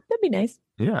then that'd be nice.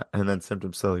 Yeah, and then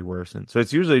symptoms slowly worsen. So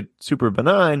it's usually super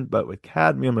benign, but with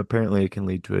cadmium, apparently it can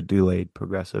lead to a delayed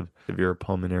progressive severe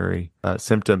pulmonary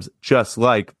symptoms, just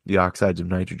like the oxides of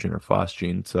nitrogen or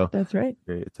phosgene. So that's right.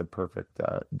 It's a perfect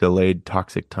delayed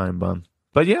toxic time bomb.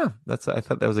 But yeah, I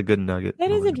thought that was a good nugget.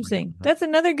 That is interesting. That's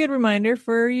another good reminder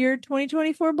for your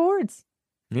 2024 boards.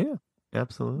 Yeah,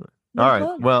 absolutely. All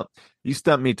right. Well, you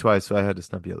stumped me twice, so I had to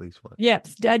stump you at least once. Yep,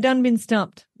 I done been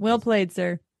stumped. Well played,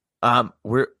 sir.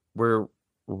 We're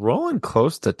rolling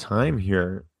close to time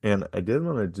here, and I did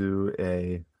want to do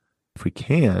if we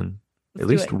can, at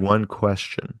least one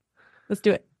question. Let's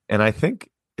do it. And I think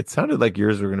it sounded like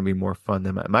yours were going to be more fun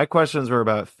than mine. My questions were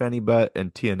about phenibut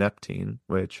and tianeptine,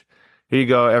 which, here you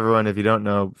go, everyone. If you don't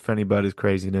know, phenibut is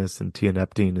craziness, and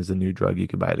tianeptine is a new drug you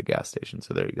can buy at a gas station.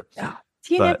 So there you go. Yeah.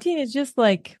 Tianeptine is just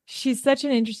like, she's such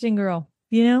an interesting girl.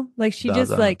 You know, like she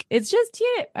just like, it's just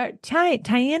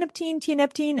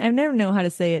tianeptine. I never know how to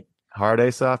say it. Hard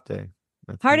A, soft A.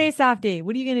 Hard A, soft A.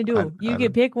 What are you going to do? You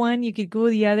could pick one, you could go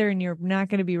the other, and you're not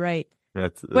going to be right.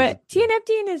 But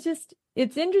tianeptine is just,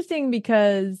 it's interesting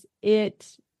because it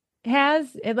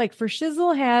like for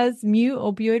shizzle has mu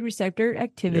opioid receptor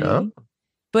activity,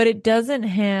 but it doesn't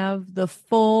have the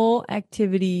full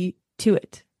activity to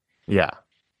it. Yeah.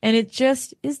 And it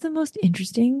just is the most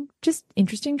interesting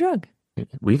drug.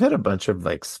 we've had a bunch of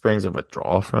like springs of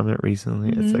withdrawal from it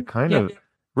recently. It's like kind Yep. of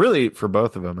really for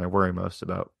both of them, I worry most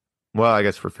about. Well, I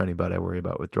guess for Phenibut, I worry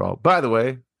about withdrawal. By the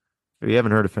way, if you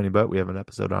haven't heard of Phenibut, we have an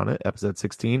episode on it, episode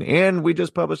 16, and we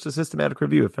just published a systematic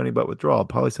review of Phenibut withdrawal,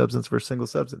 polysubstance versus single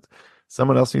substance.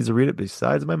 Someone else needs to read it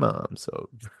besides my mom. So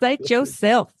Cite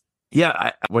yourself.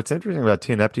 yeah, what's interesting about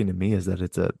tianeptine to me is that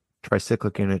it's a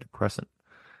tricyclic antidepressant,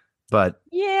 but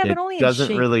Yeah, it but only in doesn't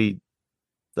shape. really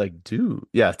like do.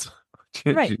 Yeah, it's,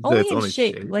 Right. it's Only in only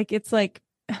shape. shape. Like it's like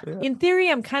Yeah. in theory,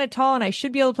 I'm kind of tall and I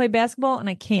should be able to play basketball and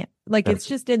I can't. Like it's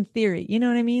just in theory. You know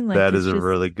what I mean? Like That it's is a just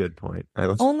really good point.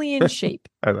 only in shape.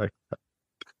 I like that.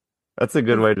 That's a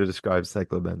good way to describe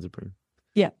cyclobenzaprine.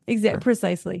 Yeah, exactly.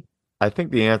 Precisely. I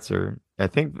think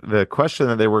the question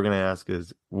that they were going to ask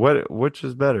is which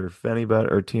is better,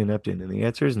 Phenibut or tianeptine? And the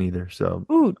answer is neither. So,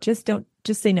 Ooh, just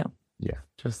say no. yeah,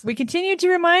 We continue to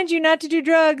remind you not to do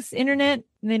drugs, internet,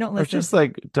 and they don't or listen. just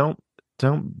like don't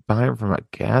buy them from a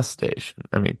gas station.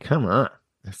 I mean, come on.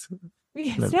 It's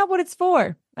not what it's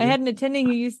for. I had an attending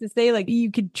who used to say, like, you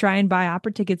could try and buy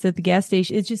opera tickets at the gas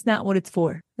station. It's just not what it's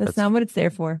for. That's not what it's there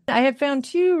for. I have found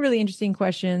two really interesting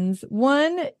questions.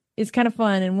 One is kind of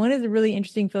fun, and one is a really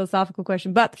interesting philosophical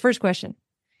question. But the first question,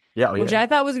 which I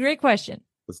thought was a great question,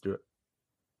 let's do it,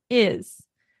 is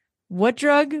what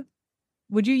drug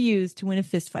would you use to win a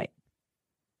fist fight?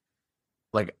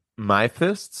 Like my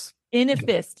fists? In a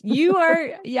fist. You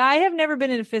are, yeah, I have never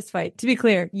been in a fist fight, to be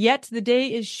clear. Yet the day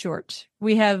is short.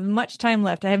 We have much time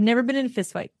left. I have never been in a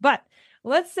fist fight. But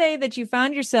let's say that you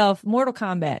found yourself Mortal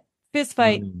Kombat, fist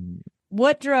fight.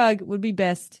 What drug would be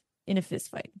best in a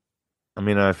fist fight? I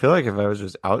mean, I feel like if I was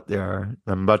just out there,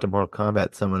 I'm about to Mortal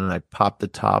Kombat someone and I popped the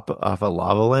top off a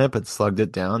lava lamp and slugged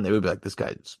it down, they would be like, this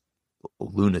guy's a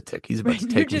lunatic. He's about to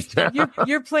take me down.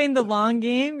 You're playing the long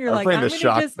game. You're like, I'm going to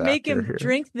just make him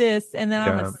drink this and then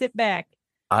I'm going to sit back.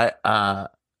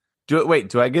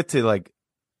 Do I get to like,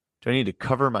 do I need to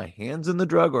cover my hands in the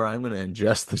drug or I'm going to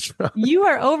ingest the drug? You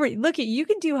are over. Look, you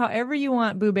can do however you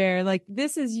want, Boo Bear. Like,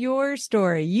 this is your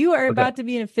story. You are about to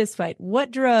be in a fist fight.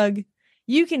 What drug?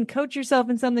 You can coat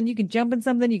yourself in something. You can jump in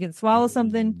something. You can swallow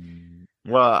something.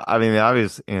 Well, I mean, the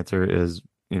obvious answer is,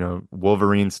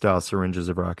 Wolverine-style syringes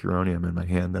of rocuronium in my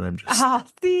hand that I'm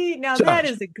just... see, now that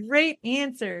is a great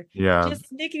answer. Yeah.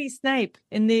 Just snickety snipe.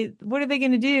 And what are they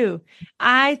going to do?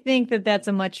 I think that's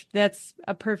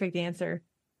a perfect answer.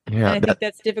 Yeah. And I think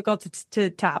that's difficult to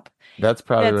top. That's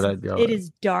probably what I'd go with. It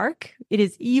is dark. It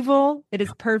is evil. It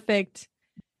is perfect.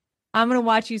 I'm going to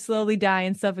watch you slowly die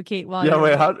and suffocate while you're...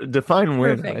 wait, how define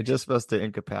win? Perfect. Am I just supposed to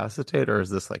incapacitate or is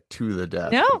this like to the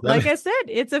death? No, like I said,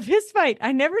 it's a fist fight.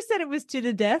 I never said it was to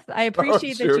the death. I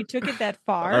appreciate that you took it that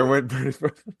far. I went pretty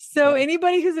far. So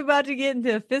anybody who's about to get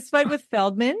into a fist fight with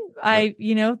Feldman,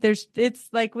 it's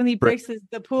like when he breaks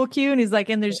the pool cue and he's like,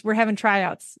 we're having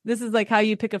tryouts. This is like how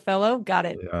you pick a fellow. Got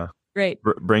it. Yeah. Great.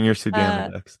 Bring your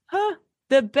Sudan decks.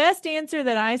 The best answer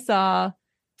that I saw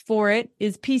for it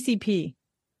is PCP.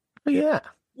 Oh, yeah.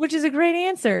 Which is a great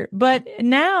answer. But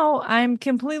now I'm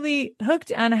completely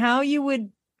hooked on how you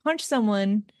would punch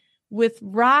someone with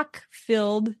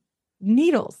rock-filled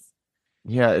needles.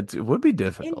 Yeah, it would be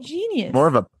difficult. Ingenious. More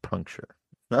of a puncture.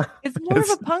 It's more of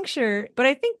a puncture, but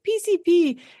I think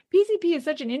PCP is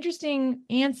such an interesting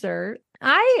answer.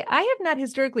 I have not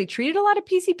historically treated a lot of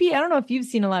PCP. I don't know if you've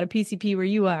seen a lot of PCP where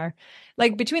you are.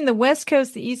 Like between the West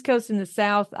Coast, the East Coast, and the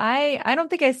South, I don't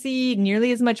think I see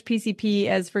nearly as much PCP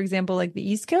as, for example, like the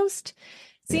East Coast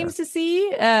seems to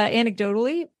see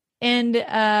anecdotally. And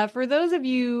for those of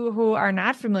you who are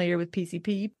not familiar with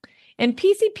PCP, and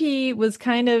PCP was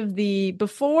kind of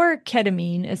before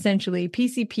ketamine, essentially,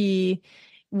 PCP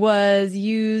was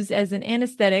used as an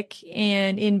anesthetic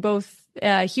and in both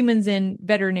humans and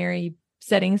veterinary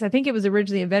settings. I think it was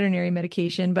originally a veterinary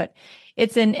medication, but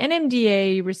it's an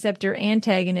NMDA receptor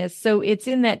antagonist. So it's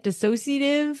in that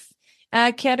dissociative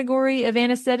category of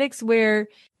anesthetics where...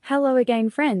 Hello again,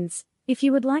 friends. If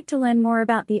you would like to learn more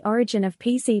about the origin of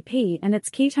PCP and its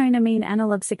ketoneamine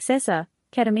analog successor,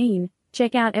 ketamine,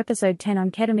 check out episode 10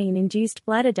 on ketamine-induced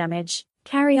bladder damage.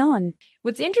 Carry on.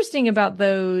 What's interesting about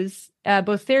those,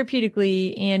 both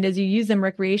therapeutically and as you use them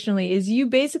recreationally, is you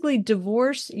basically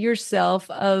divorce yourself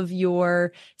of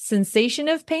your sensation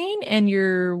of pain and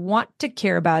your want to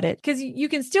care about it. Because you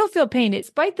can still feel pain.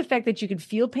 Despite the fact that you can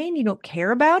feel pain, you don't care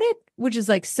about it, which is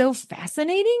like so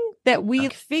fascinating that we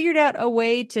figured out a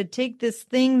way to take this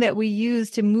thing that we use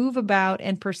to move about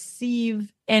and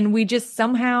perceive, and we just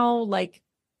somehow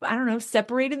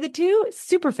separated the two. It's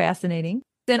super fascinating.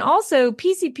 Then also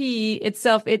PCP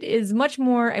itself, it is much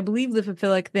more, I believe,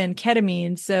 lipophilic than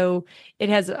ketamine. So it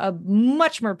has a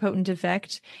much more potent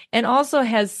effect and also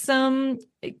has some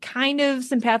kind of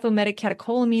sympathomimetic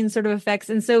catecholamine sort of effects.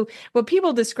 And so what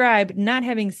people describe, not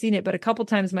having seen it, but a couple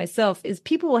times myself, is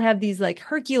people will have these like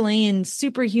Herculean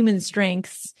superhuman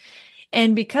strengths.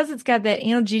 And because it's got that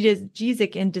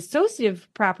analgesic and dissociative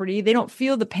property, they don't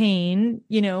feel the pain,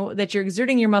 that you're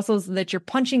exerting your muscles, that you're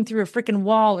punching through a freaking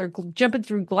wall or jumping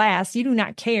through glass. You do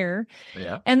not care.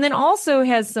 Yeah. And then also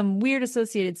has some weird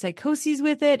associated psychoses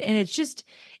with it. And it's just,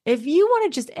 if you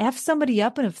want to just F somebody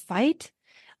up in a fight,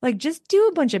 like just do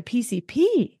a bunch of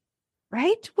PCP,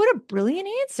 right? What a brilliant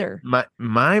answer.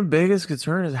 My biggest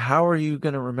concern is how are you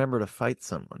going to remember to fight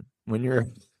someone when you're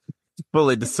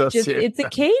fully dissociated? It's a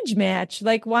cage match.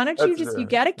 Like, why don't you That's you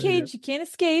got a cage, you can't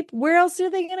escape. Where else are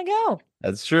they going to go?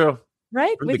 That's true.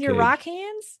 Right? Through With the your cage. rock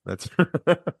hands? That's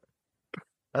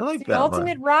I like The that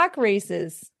ultimate one. rock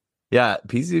races. Yeah,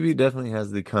 PCB definitely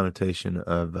has the connotation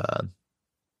of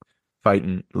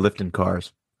fighting, lifting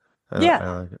cars. Yeah.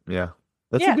 I like it. Yeah.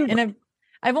 That's Yeah. a good And one.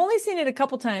 I've only seen it a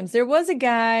couple times. There was a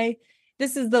guy,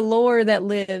 this is the lore that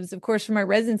lives, of course, from my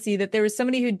residency, that there was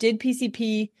somebody who did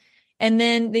PCP and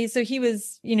then he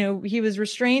was, he was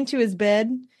restrained to his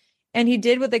bed and he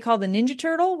did what they call the Ninja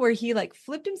Turtle, where he like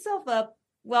flipped himself up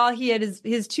while he had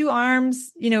his two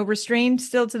arms, restrained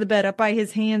still to the bed up by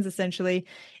his hands, essentially.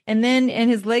 And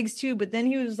his legs too. But then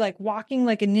he was like walking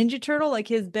like a Ninja Turtle, like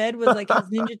his bed was like his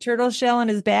Ninja Turtle shell on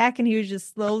his back. And he was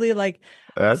just slowly like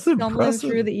That's stumbling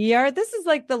through impressive. the ER. This is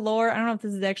like the lore. I don't know if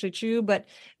this is actually true, but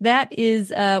that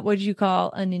is what you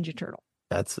call a Ninja Turtle.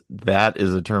 That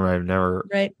is a term I've never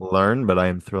Right. learned, but I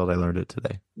am thrilled I learned it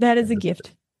today. That is a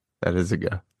gift. That is a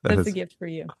go. That's a gift for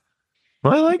you.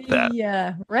 Well, I like that.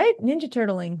 Yeah, right? Ninja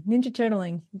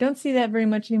turtling. Don't see that very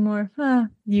much anymore.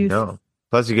 Youth. No.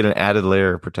 Plus, you get an added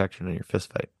layer of protection in your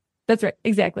fist fight. That's right.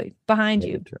 Exactly. Behind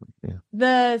you. Yeah.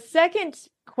 The second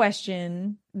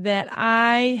question that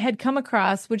I had come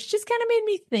across, which just kind of made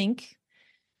me think,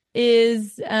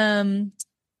 is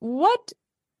what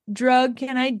drug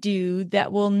can I do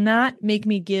that will not make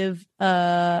me give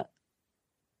a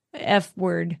F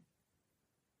word?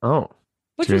 Oh.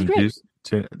 Which was great.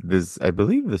 This, I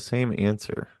believe, the same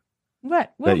answer.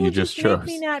 What that will you just make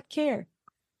me chose. not care?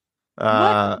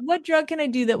 Uh, What drug can I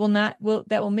do that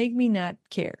will make me not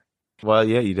care? Well,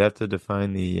 yeah, you'd have to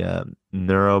define the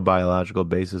neurobiological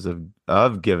basis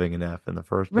of giving an F in the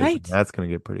first place. Right. That's going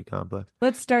to get pretty complex.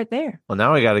 Let's start there. Well,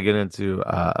 now we got to get into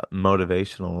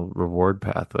motivational reward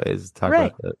pathways. Talk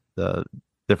Right. about the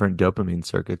different dopamine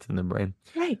circuits in the brain.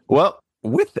 Right. Well,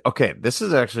 this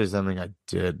is actually something I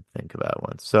did think about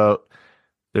once. So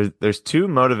there's two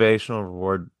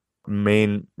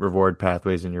main reward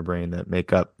pathways in your brain that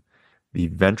make up the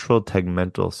ventral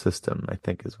tegmental system, I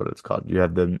think is what it's called. You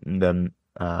have the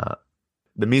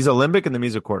mesolimbic and the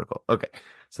mesocortical. Okay.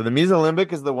 So the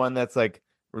mesolimbic is the one that's like,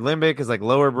 limbic is like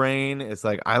lower brain. It's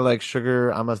like, I like sugar.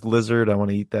 I'm a lizard. I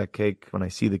want to eat that cake. When I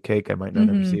see the cake, I might not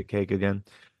ever see a cake again.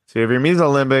 So you have your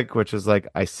mesolimbic, which is like,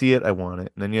 I see it, I want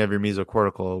it. And then you have your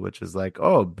mesocortical, which is like,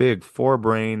 oh, big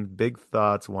forebrain, big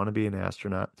thoughts, want to be an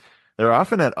astronaut. They're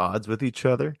often at odds with each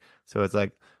other. So it's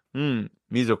like,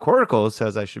 mesocortical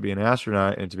says I should be an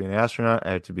astronaut, and to be an astronaut,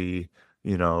 I have to be,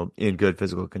 in good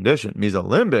physical condition.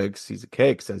 Mesolimbic sees a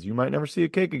cake, says you might never see a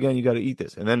cake again. You got to eat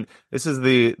this. And then this is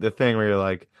the thing where you're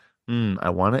like, I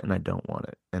want it and I don't want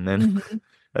it. And then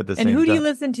at the same time, and who do you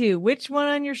listen to? Which one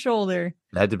on your shoulder?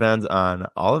 That depends on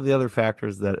all of the other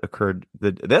factors that occurred.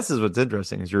 This is what's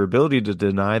interesting, is your ability to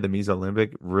deny the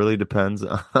mesolimbic really depends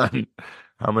on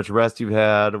how much rest you've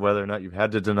had, whether or not you've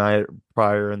had to deny it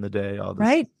prior in the day. All this,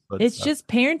 right. It's just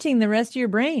parenting the rest of your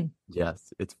brain.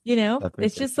 Yes. It's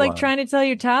just like trying to tell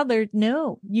your toddler,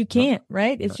 no, you can't,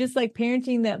 right? It's just like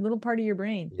parenting that little part of your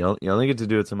brain. You only get to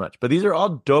do it so much. But these are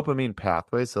all dopamine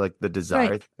pathways, so like the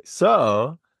desire. Right.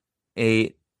 So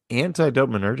a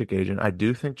anti-dopaminergic agent, I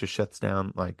do think, just shuts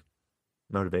down like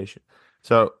motivation.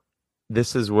 So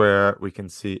this is where we can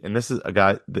see, and this is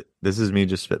this is me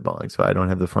just spitballing, so I don't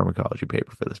have the pharmacology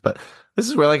paper for this, but this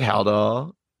is where like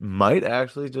Haldol might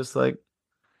actually just like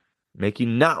make you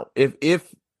now,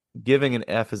 if giving an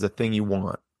F is a thing you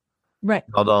want, right?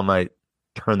 Haldol might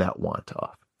turn that want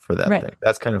off for that thing.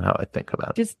 That's kind of how I think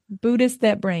about it. Just Buddhist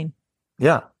that brain.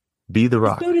 Yeah. Be the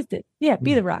rock. Just Buddhist it. Yeah.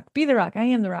 Be the rock. Be the rock. I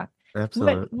am the rock.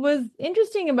 Absolutely. What was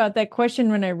interesting about that question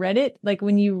when I read it, like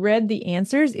when you read the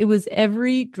answers, it was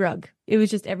every drug. It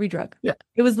was just every drug. Yeah.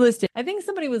 It was listed. I think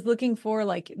somebody was looking for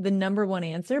like the number one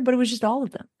answer, but it was just all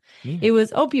of them. Yeah. It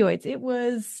was opioids. It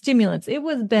was stimulants. It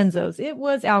was benzos. It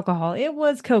was alcohol. It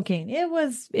was cocaine. It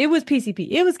was PCP.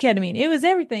 It was ketamine. It was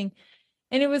everything.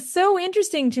 And it was so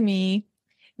interesting to me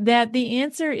that the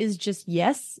answer is just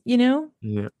yes,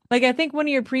 Yeah. Like I think one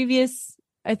of your previous,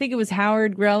 I think it was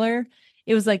Howard Greller.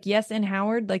 It was like yes and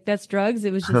Howard, like that's drugs.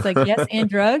 It was just like yes and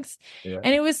drugs. Yeah.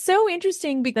 And it was so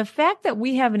interesting because the fact that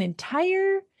we have an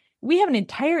entire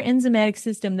enzymatic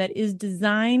system that is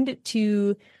designed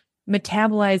to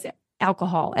metabolize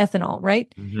alcohol, ethanol,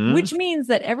 right? Mhm. Which means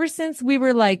that ever since we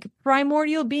were like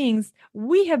primordial beings,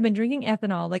 we have been drinking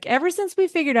ethanol. Like ever since we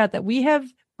figured out that we have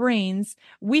brains,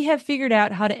 we have figured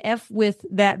out how to F with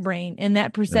that brain and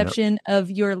that perception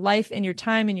of your life and your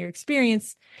time and your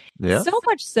experience. Yeah. So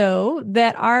much so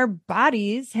that our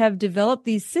bodies have developed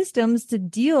these systems to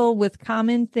deal with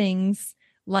common things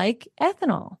like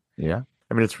ethanol. Yeah.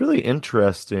 I mean, it's really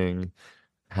interesting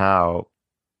how,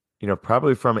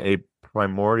 probably from a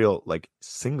primordial, like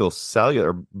single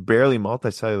cellular, barely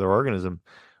multicellular organism,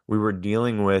 we were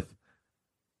dealing with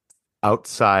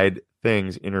outside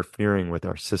things interfering with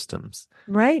our systems.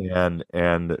 Right.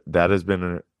 And that has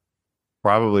been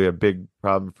probably a big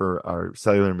problem for our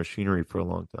cellular machinery for a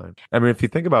long time. I mean, if you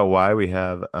think about why we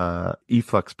have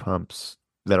efflux pumps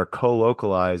that are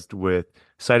co-localized with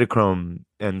cytochrome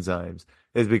enzymes,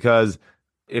 is because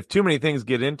if too many things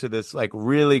get into this like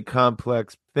really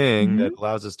complex thing that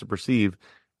allows us to perceive,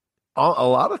 a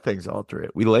lot of things alter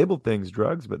it. We label things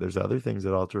drugs, but there's other things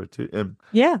that alter it too.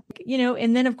 Yeah.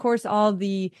 And then of course, all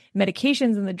the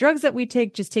medications and the drugs that we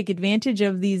take just take advantage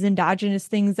of these endogenous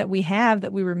things that we have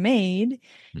that we were made.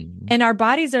 And our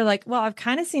bodies are like, well, I've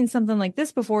kind of seen something like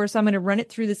this before, so I'm going to run it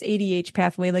through this ADH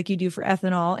pathway like you do for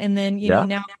ethanol. And then,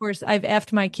 now, of course, I've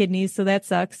effed my kidneys, so that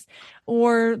sucks.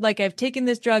 Or like I've taken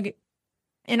this drug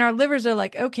and our livers are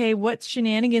like, okay, what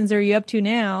shenanigans are you up to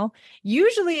now?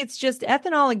 Usually it's just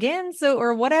ethanol again. So,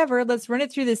 or whatever, let's run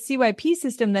it through this CYP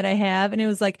system that I have. And it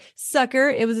was like,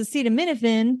 sucker, it was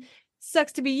acetaminophen.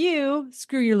 Sucks to be you.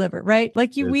 Screw your liver, right?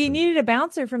 Like we needed a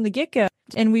bouncer from the get-go.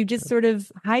 And we've just sort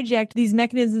of hijacked these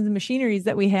mechanisms and machineries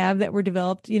that we have that were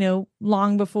developed,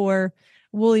 long before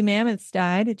woolly mammoths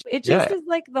died. It just is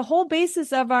like the whole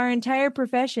basis of our entire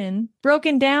profession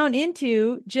broken down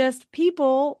into just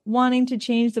people wanting to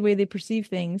change the way they perceive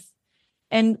things.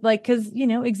 And like, because,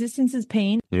 existence is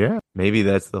pain. Yeah. Maybe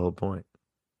that's the whole point.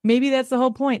 Maybe that's the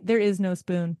whole point. There is no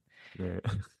spoon. Yeah.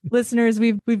 Listeners,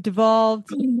 we've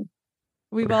devolved.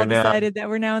 We've We're all now decided that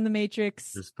we're now in the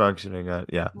matrix. just functioning on,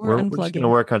 We're just going to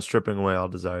work on stripping away all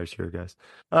desires here, guys.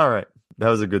 All right. That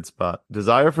was a good spot.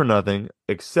 Desire for nothing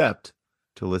except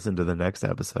to listen to the next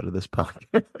episode of this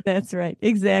podcast. That's right.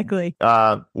 Exactly.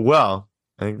 Well,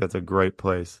 I think that's a great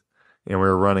place. And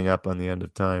we're running up on the end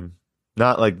of time.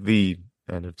 Not like the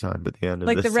end of time, but the end of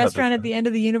like this the restaurant episode. at the end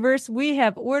of the universe. We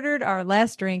have ordered our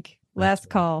last drink, last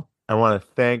call. I want to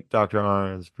thank Dr.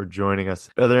 Arens for joining us.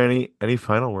 Are there any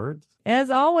final words? As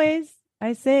always,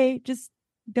 I say just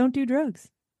don't do drugs.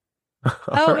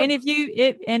 And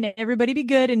and everybody be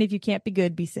good. And if you can't be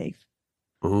good, be safe.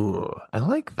 Ooh, I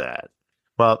like that.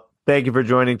 Well, thank you for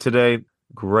joining today.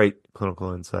 Great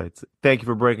clinical insights. Thank you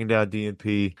for breaking down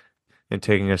DNP and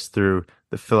taking us through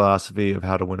the philosophy of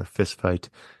how to win a fist fight.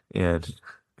 And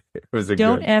it was a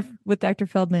Don't good... F with Dr.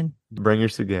 Feldman. Bring your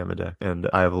Sugama deck. And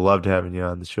I have loved having you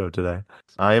on the show today.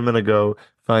 I am going to go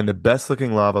find the best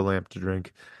looking lava lamp to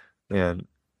drink. And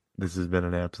this has been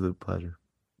an absolute pleasure.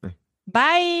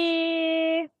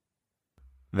 Bye.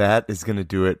 That is going to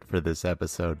do it for this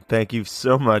episode. Thank you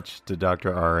so much to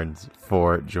Dr. Arens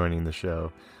for joining the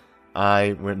show.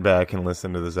 I went back and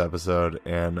listened to this episode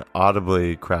and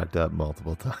audibly cracked up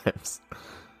multiple times.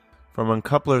 From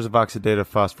uncouplers of oxidative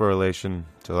phosphorylation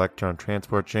to electron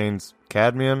transport chains,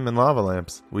 cadmium, and lava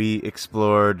lamps, we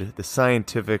explored the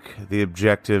scientific, the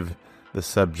objective, the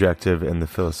subjective, and the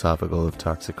philosophical of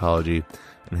toxicology,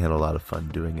 and had a lot of fun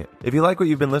doing it. If you like what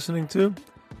you've been listening to,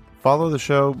 follow the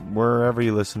show wherever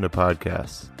you listen to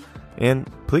podcasts. And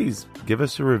please give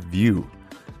us a review.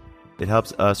 It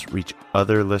helps us reach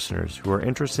other listeners who are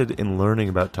interested in learning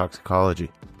about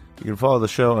toxicology. You can follow the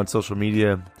show on social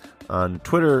media, on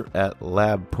Twitter at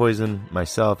LabPoison,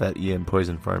 myself at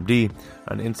EMPoisonFarmD,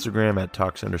 on Instagram at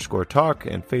Tox_Talk,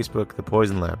 and Facebook, The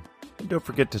Poison Lab. And don't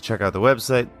forget to check out the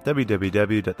website,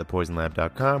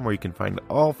 www.thepoisonlab.com, where you can find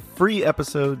all free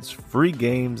episodes, free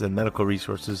games, and medical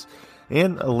resources,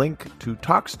 and a link to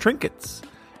Tox trinkets.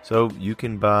 So you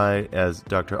can buy, as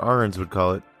Dr. Arens would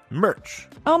call it, merch.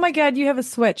 Oh my God, you have a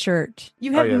sweatshirt.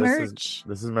 You have merch.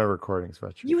 This is my recording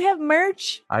sweatshirt. You have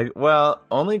merch?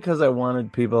 Only because I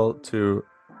wanted people to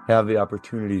have the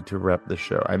opportunity to rep the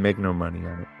show. I make no money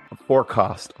on it. For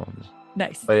cost only.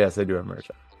 Nice. But yes, I do have merch.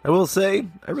 I will say,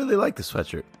 I really like the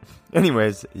sweatshirt.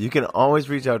 Anyways, you can always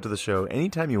reach out to the show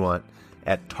anytime you want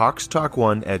at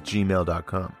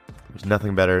toxtalk1@gmail.com. There's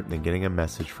nothing better than getting a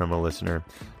message from a listener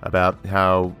about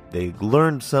how they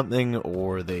learned something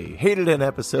or they hated an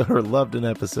episode or loved an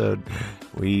episode.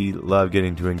 We love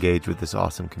getting to engage with this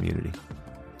awesome community.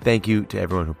 Thank you to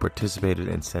everyone who participated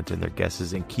and sent in their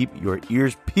guesses, and keep your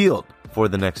ears peeled for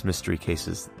the next mystery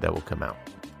cases that will come out.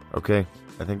 Okay,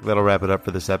 I think that'll wrap it up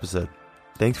for this episode.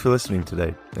 Thanks for listening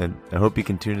today, and I hope you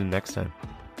can tune in next time.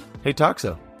 Hey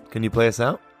Toxo, can you play us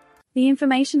out? The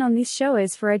information on this show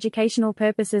is for educational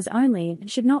purposes only and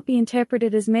should not be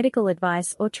interpreted as medical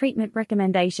advice or treatment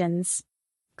recommendations.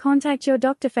 Contact your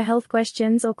doctor for health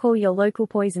questions or call your local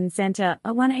poison center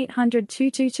at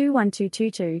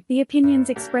 1-800-222-1222. The opinions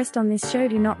expressed on this show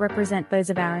do not represent those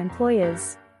of our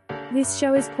employers. This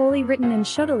show is poorly written and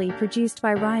shoddily produced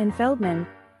by Ryan Feldman.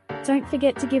 Don't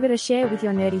forget to give it a share with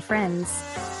your nerdy friends.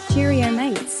 Cheerio,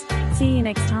 mates. See you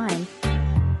next time.